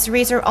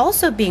accessories are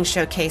also being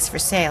showcased for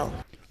sale.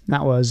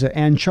 That was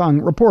Anne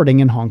Chung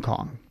reporting in Hong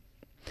Kong.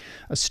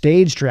 A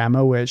stage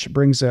drama which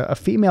brings a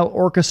female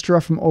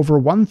orchestra from over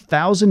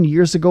 1,000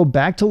 years ago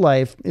back to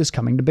life is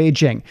coming to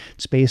Beijing.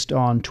 It's based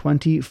on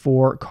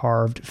 24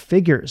 carved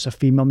figures of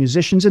female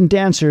musicians and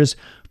dancers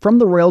from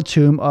the royal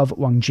tomb of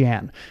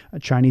Wangjian. A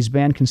Chinese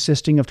band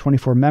consisting of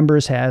 24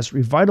 members has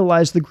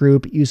revitalized the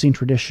group using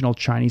traditional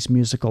Chinese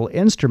musical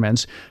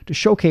instruments to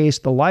showcase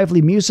the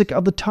lively music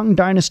of the Tang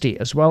Dynasty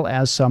as well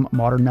as some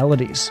modern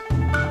melodies.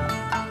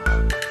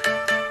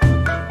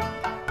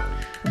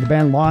 The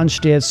band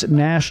launched its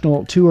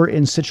national tour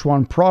in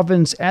Sichuan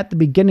province at the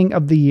beginning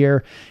of the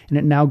year, and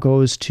it now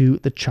goes to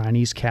the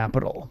Chinese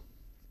capital.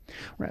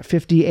 We're at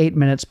 58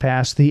 minutes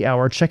past the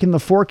hour. Checking the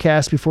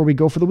forecast before we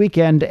go for the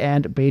weekend,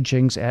 and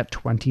Beijing's at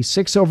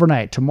 26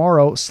 overnight.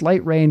 Tomorrow,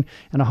 slight rain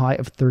and a high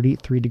of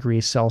 33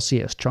 degrees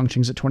Celsius.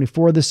 Chongqing's at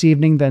 24 this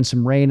evening, then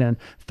some rain and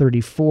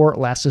 34.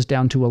 Lasa's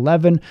down to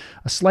 11.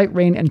 A slight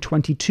rain and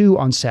 22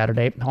 on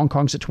Saturday. Hong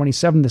Kong's at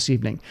 27 this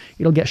evening.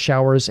 It'll get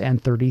showers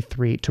and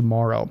 33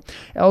 tomorrow.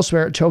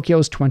 Elsewhere,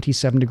 Tokyo's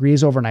 27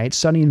 degrees overnight.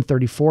 Sunny and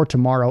 34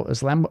 tomorrow.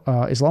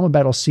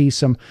 Islamabad will see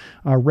some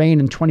rain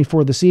and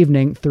 24 this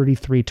evening.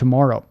 33 tomorrow.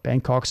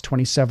 Bangkok's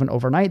 27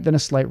 overnight, then a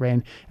slight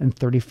rain and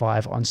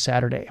 35 on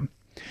Saturday.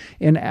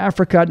 In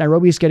Africa,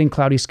 Nairobi's getting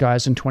cloudy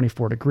skies and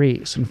 24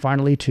 degrees. And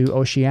finally to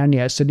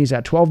Oceania, Sydney's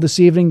at 12 this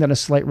evening, then a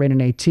slight rain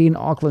and 18.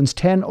 Auckland's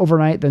 10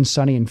 overnight, then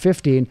sunny and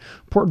 15.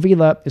 Port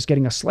Vila is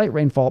getting a slight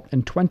rainfall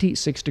and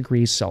 26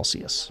 degrees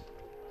Celsius.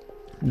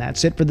 And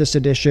that's it for this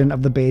edition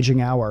of the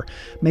Beijing Hour.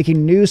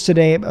 Making news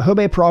today,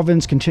 Hebei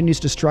province continues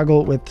to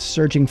struggle with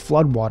surging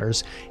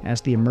floodwaters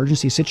as the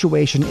emergency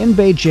situation in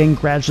Beijing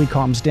gradually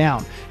calms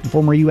down. And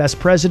former U.S.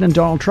 President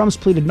Donald Trump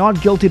pleaded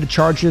not guilty to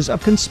charges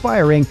of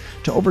conspiring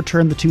to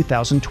overturn the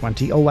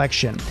 2020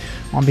 election.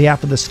 On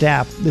behalf of the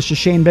staff, this is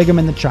Shane Bigham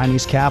in the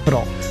Chinese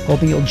capital,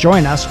 hoping you'll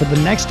join us for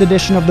the next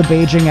edition of the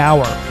Beijing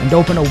Hour and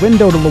open a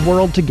window to the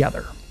world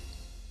together.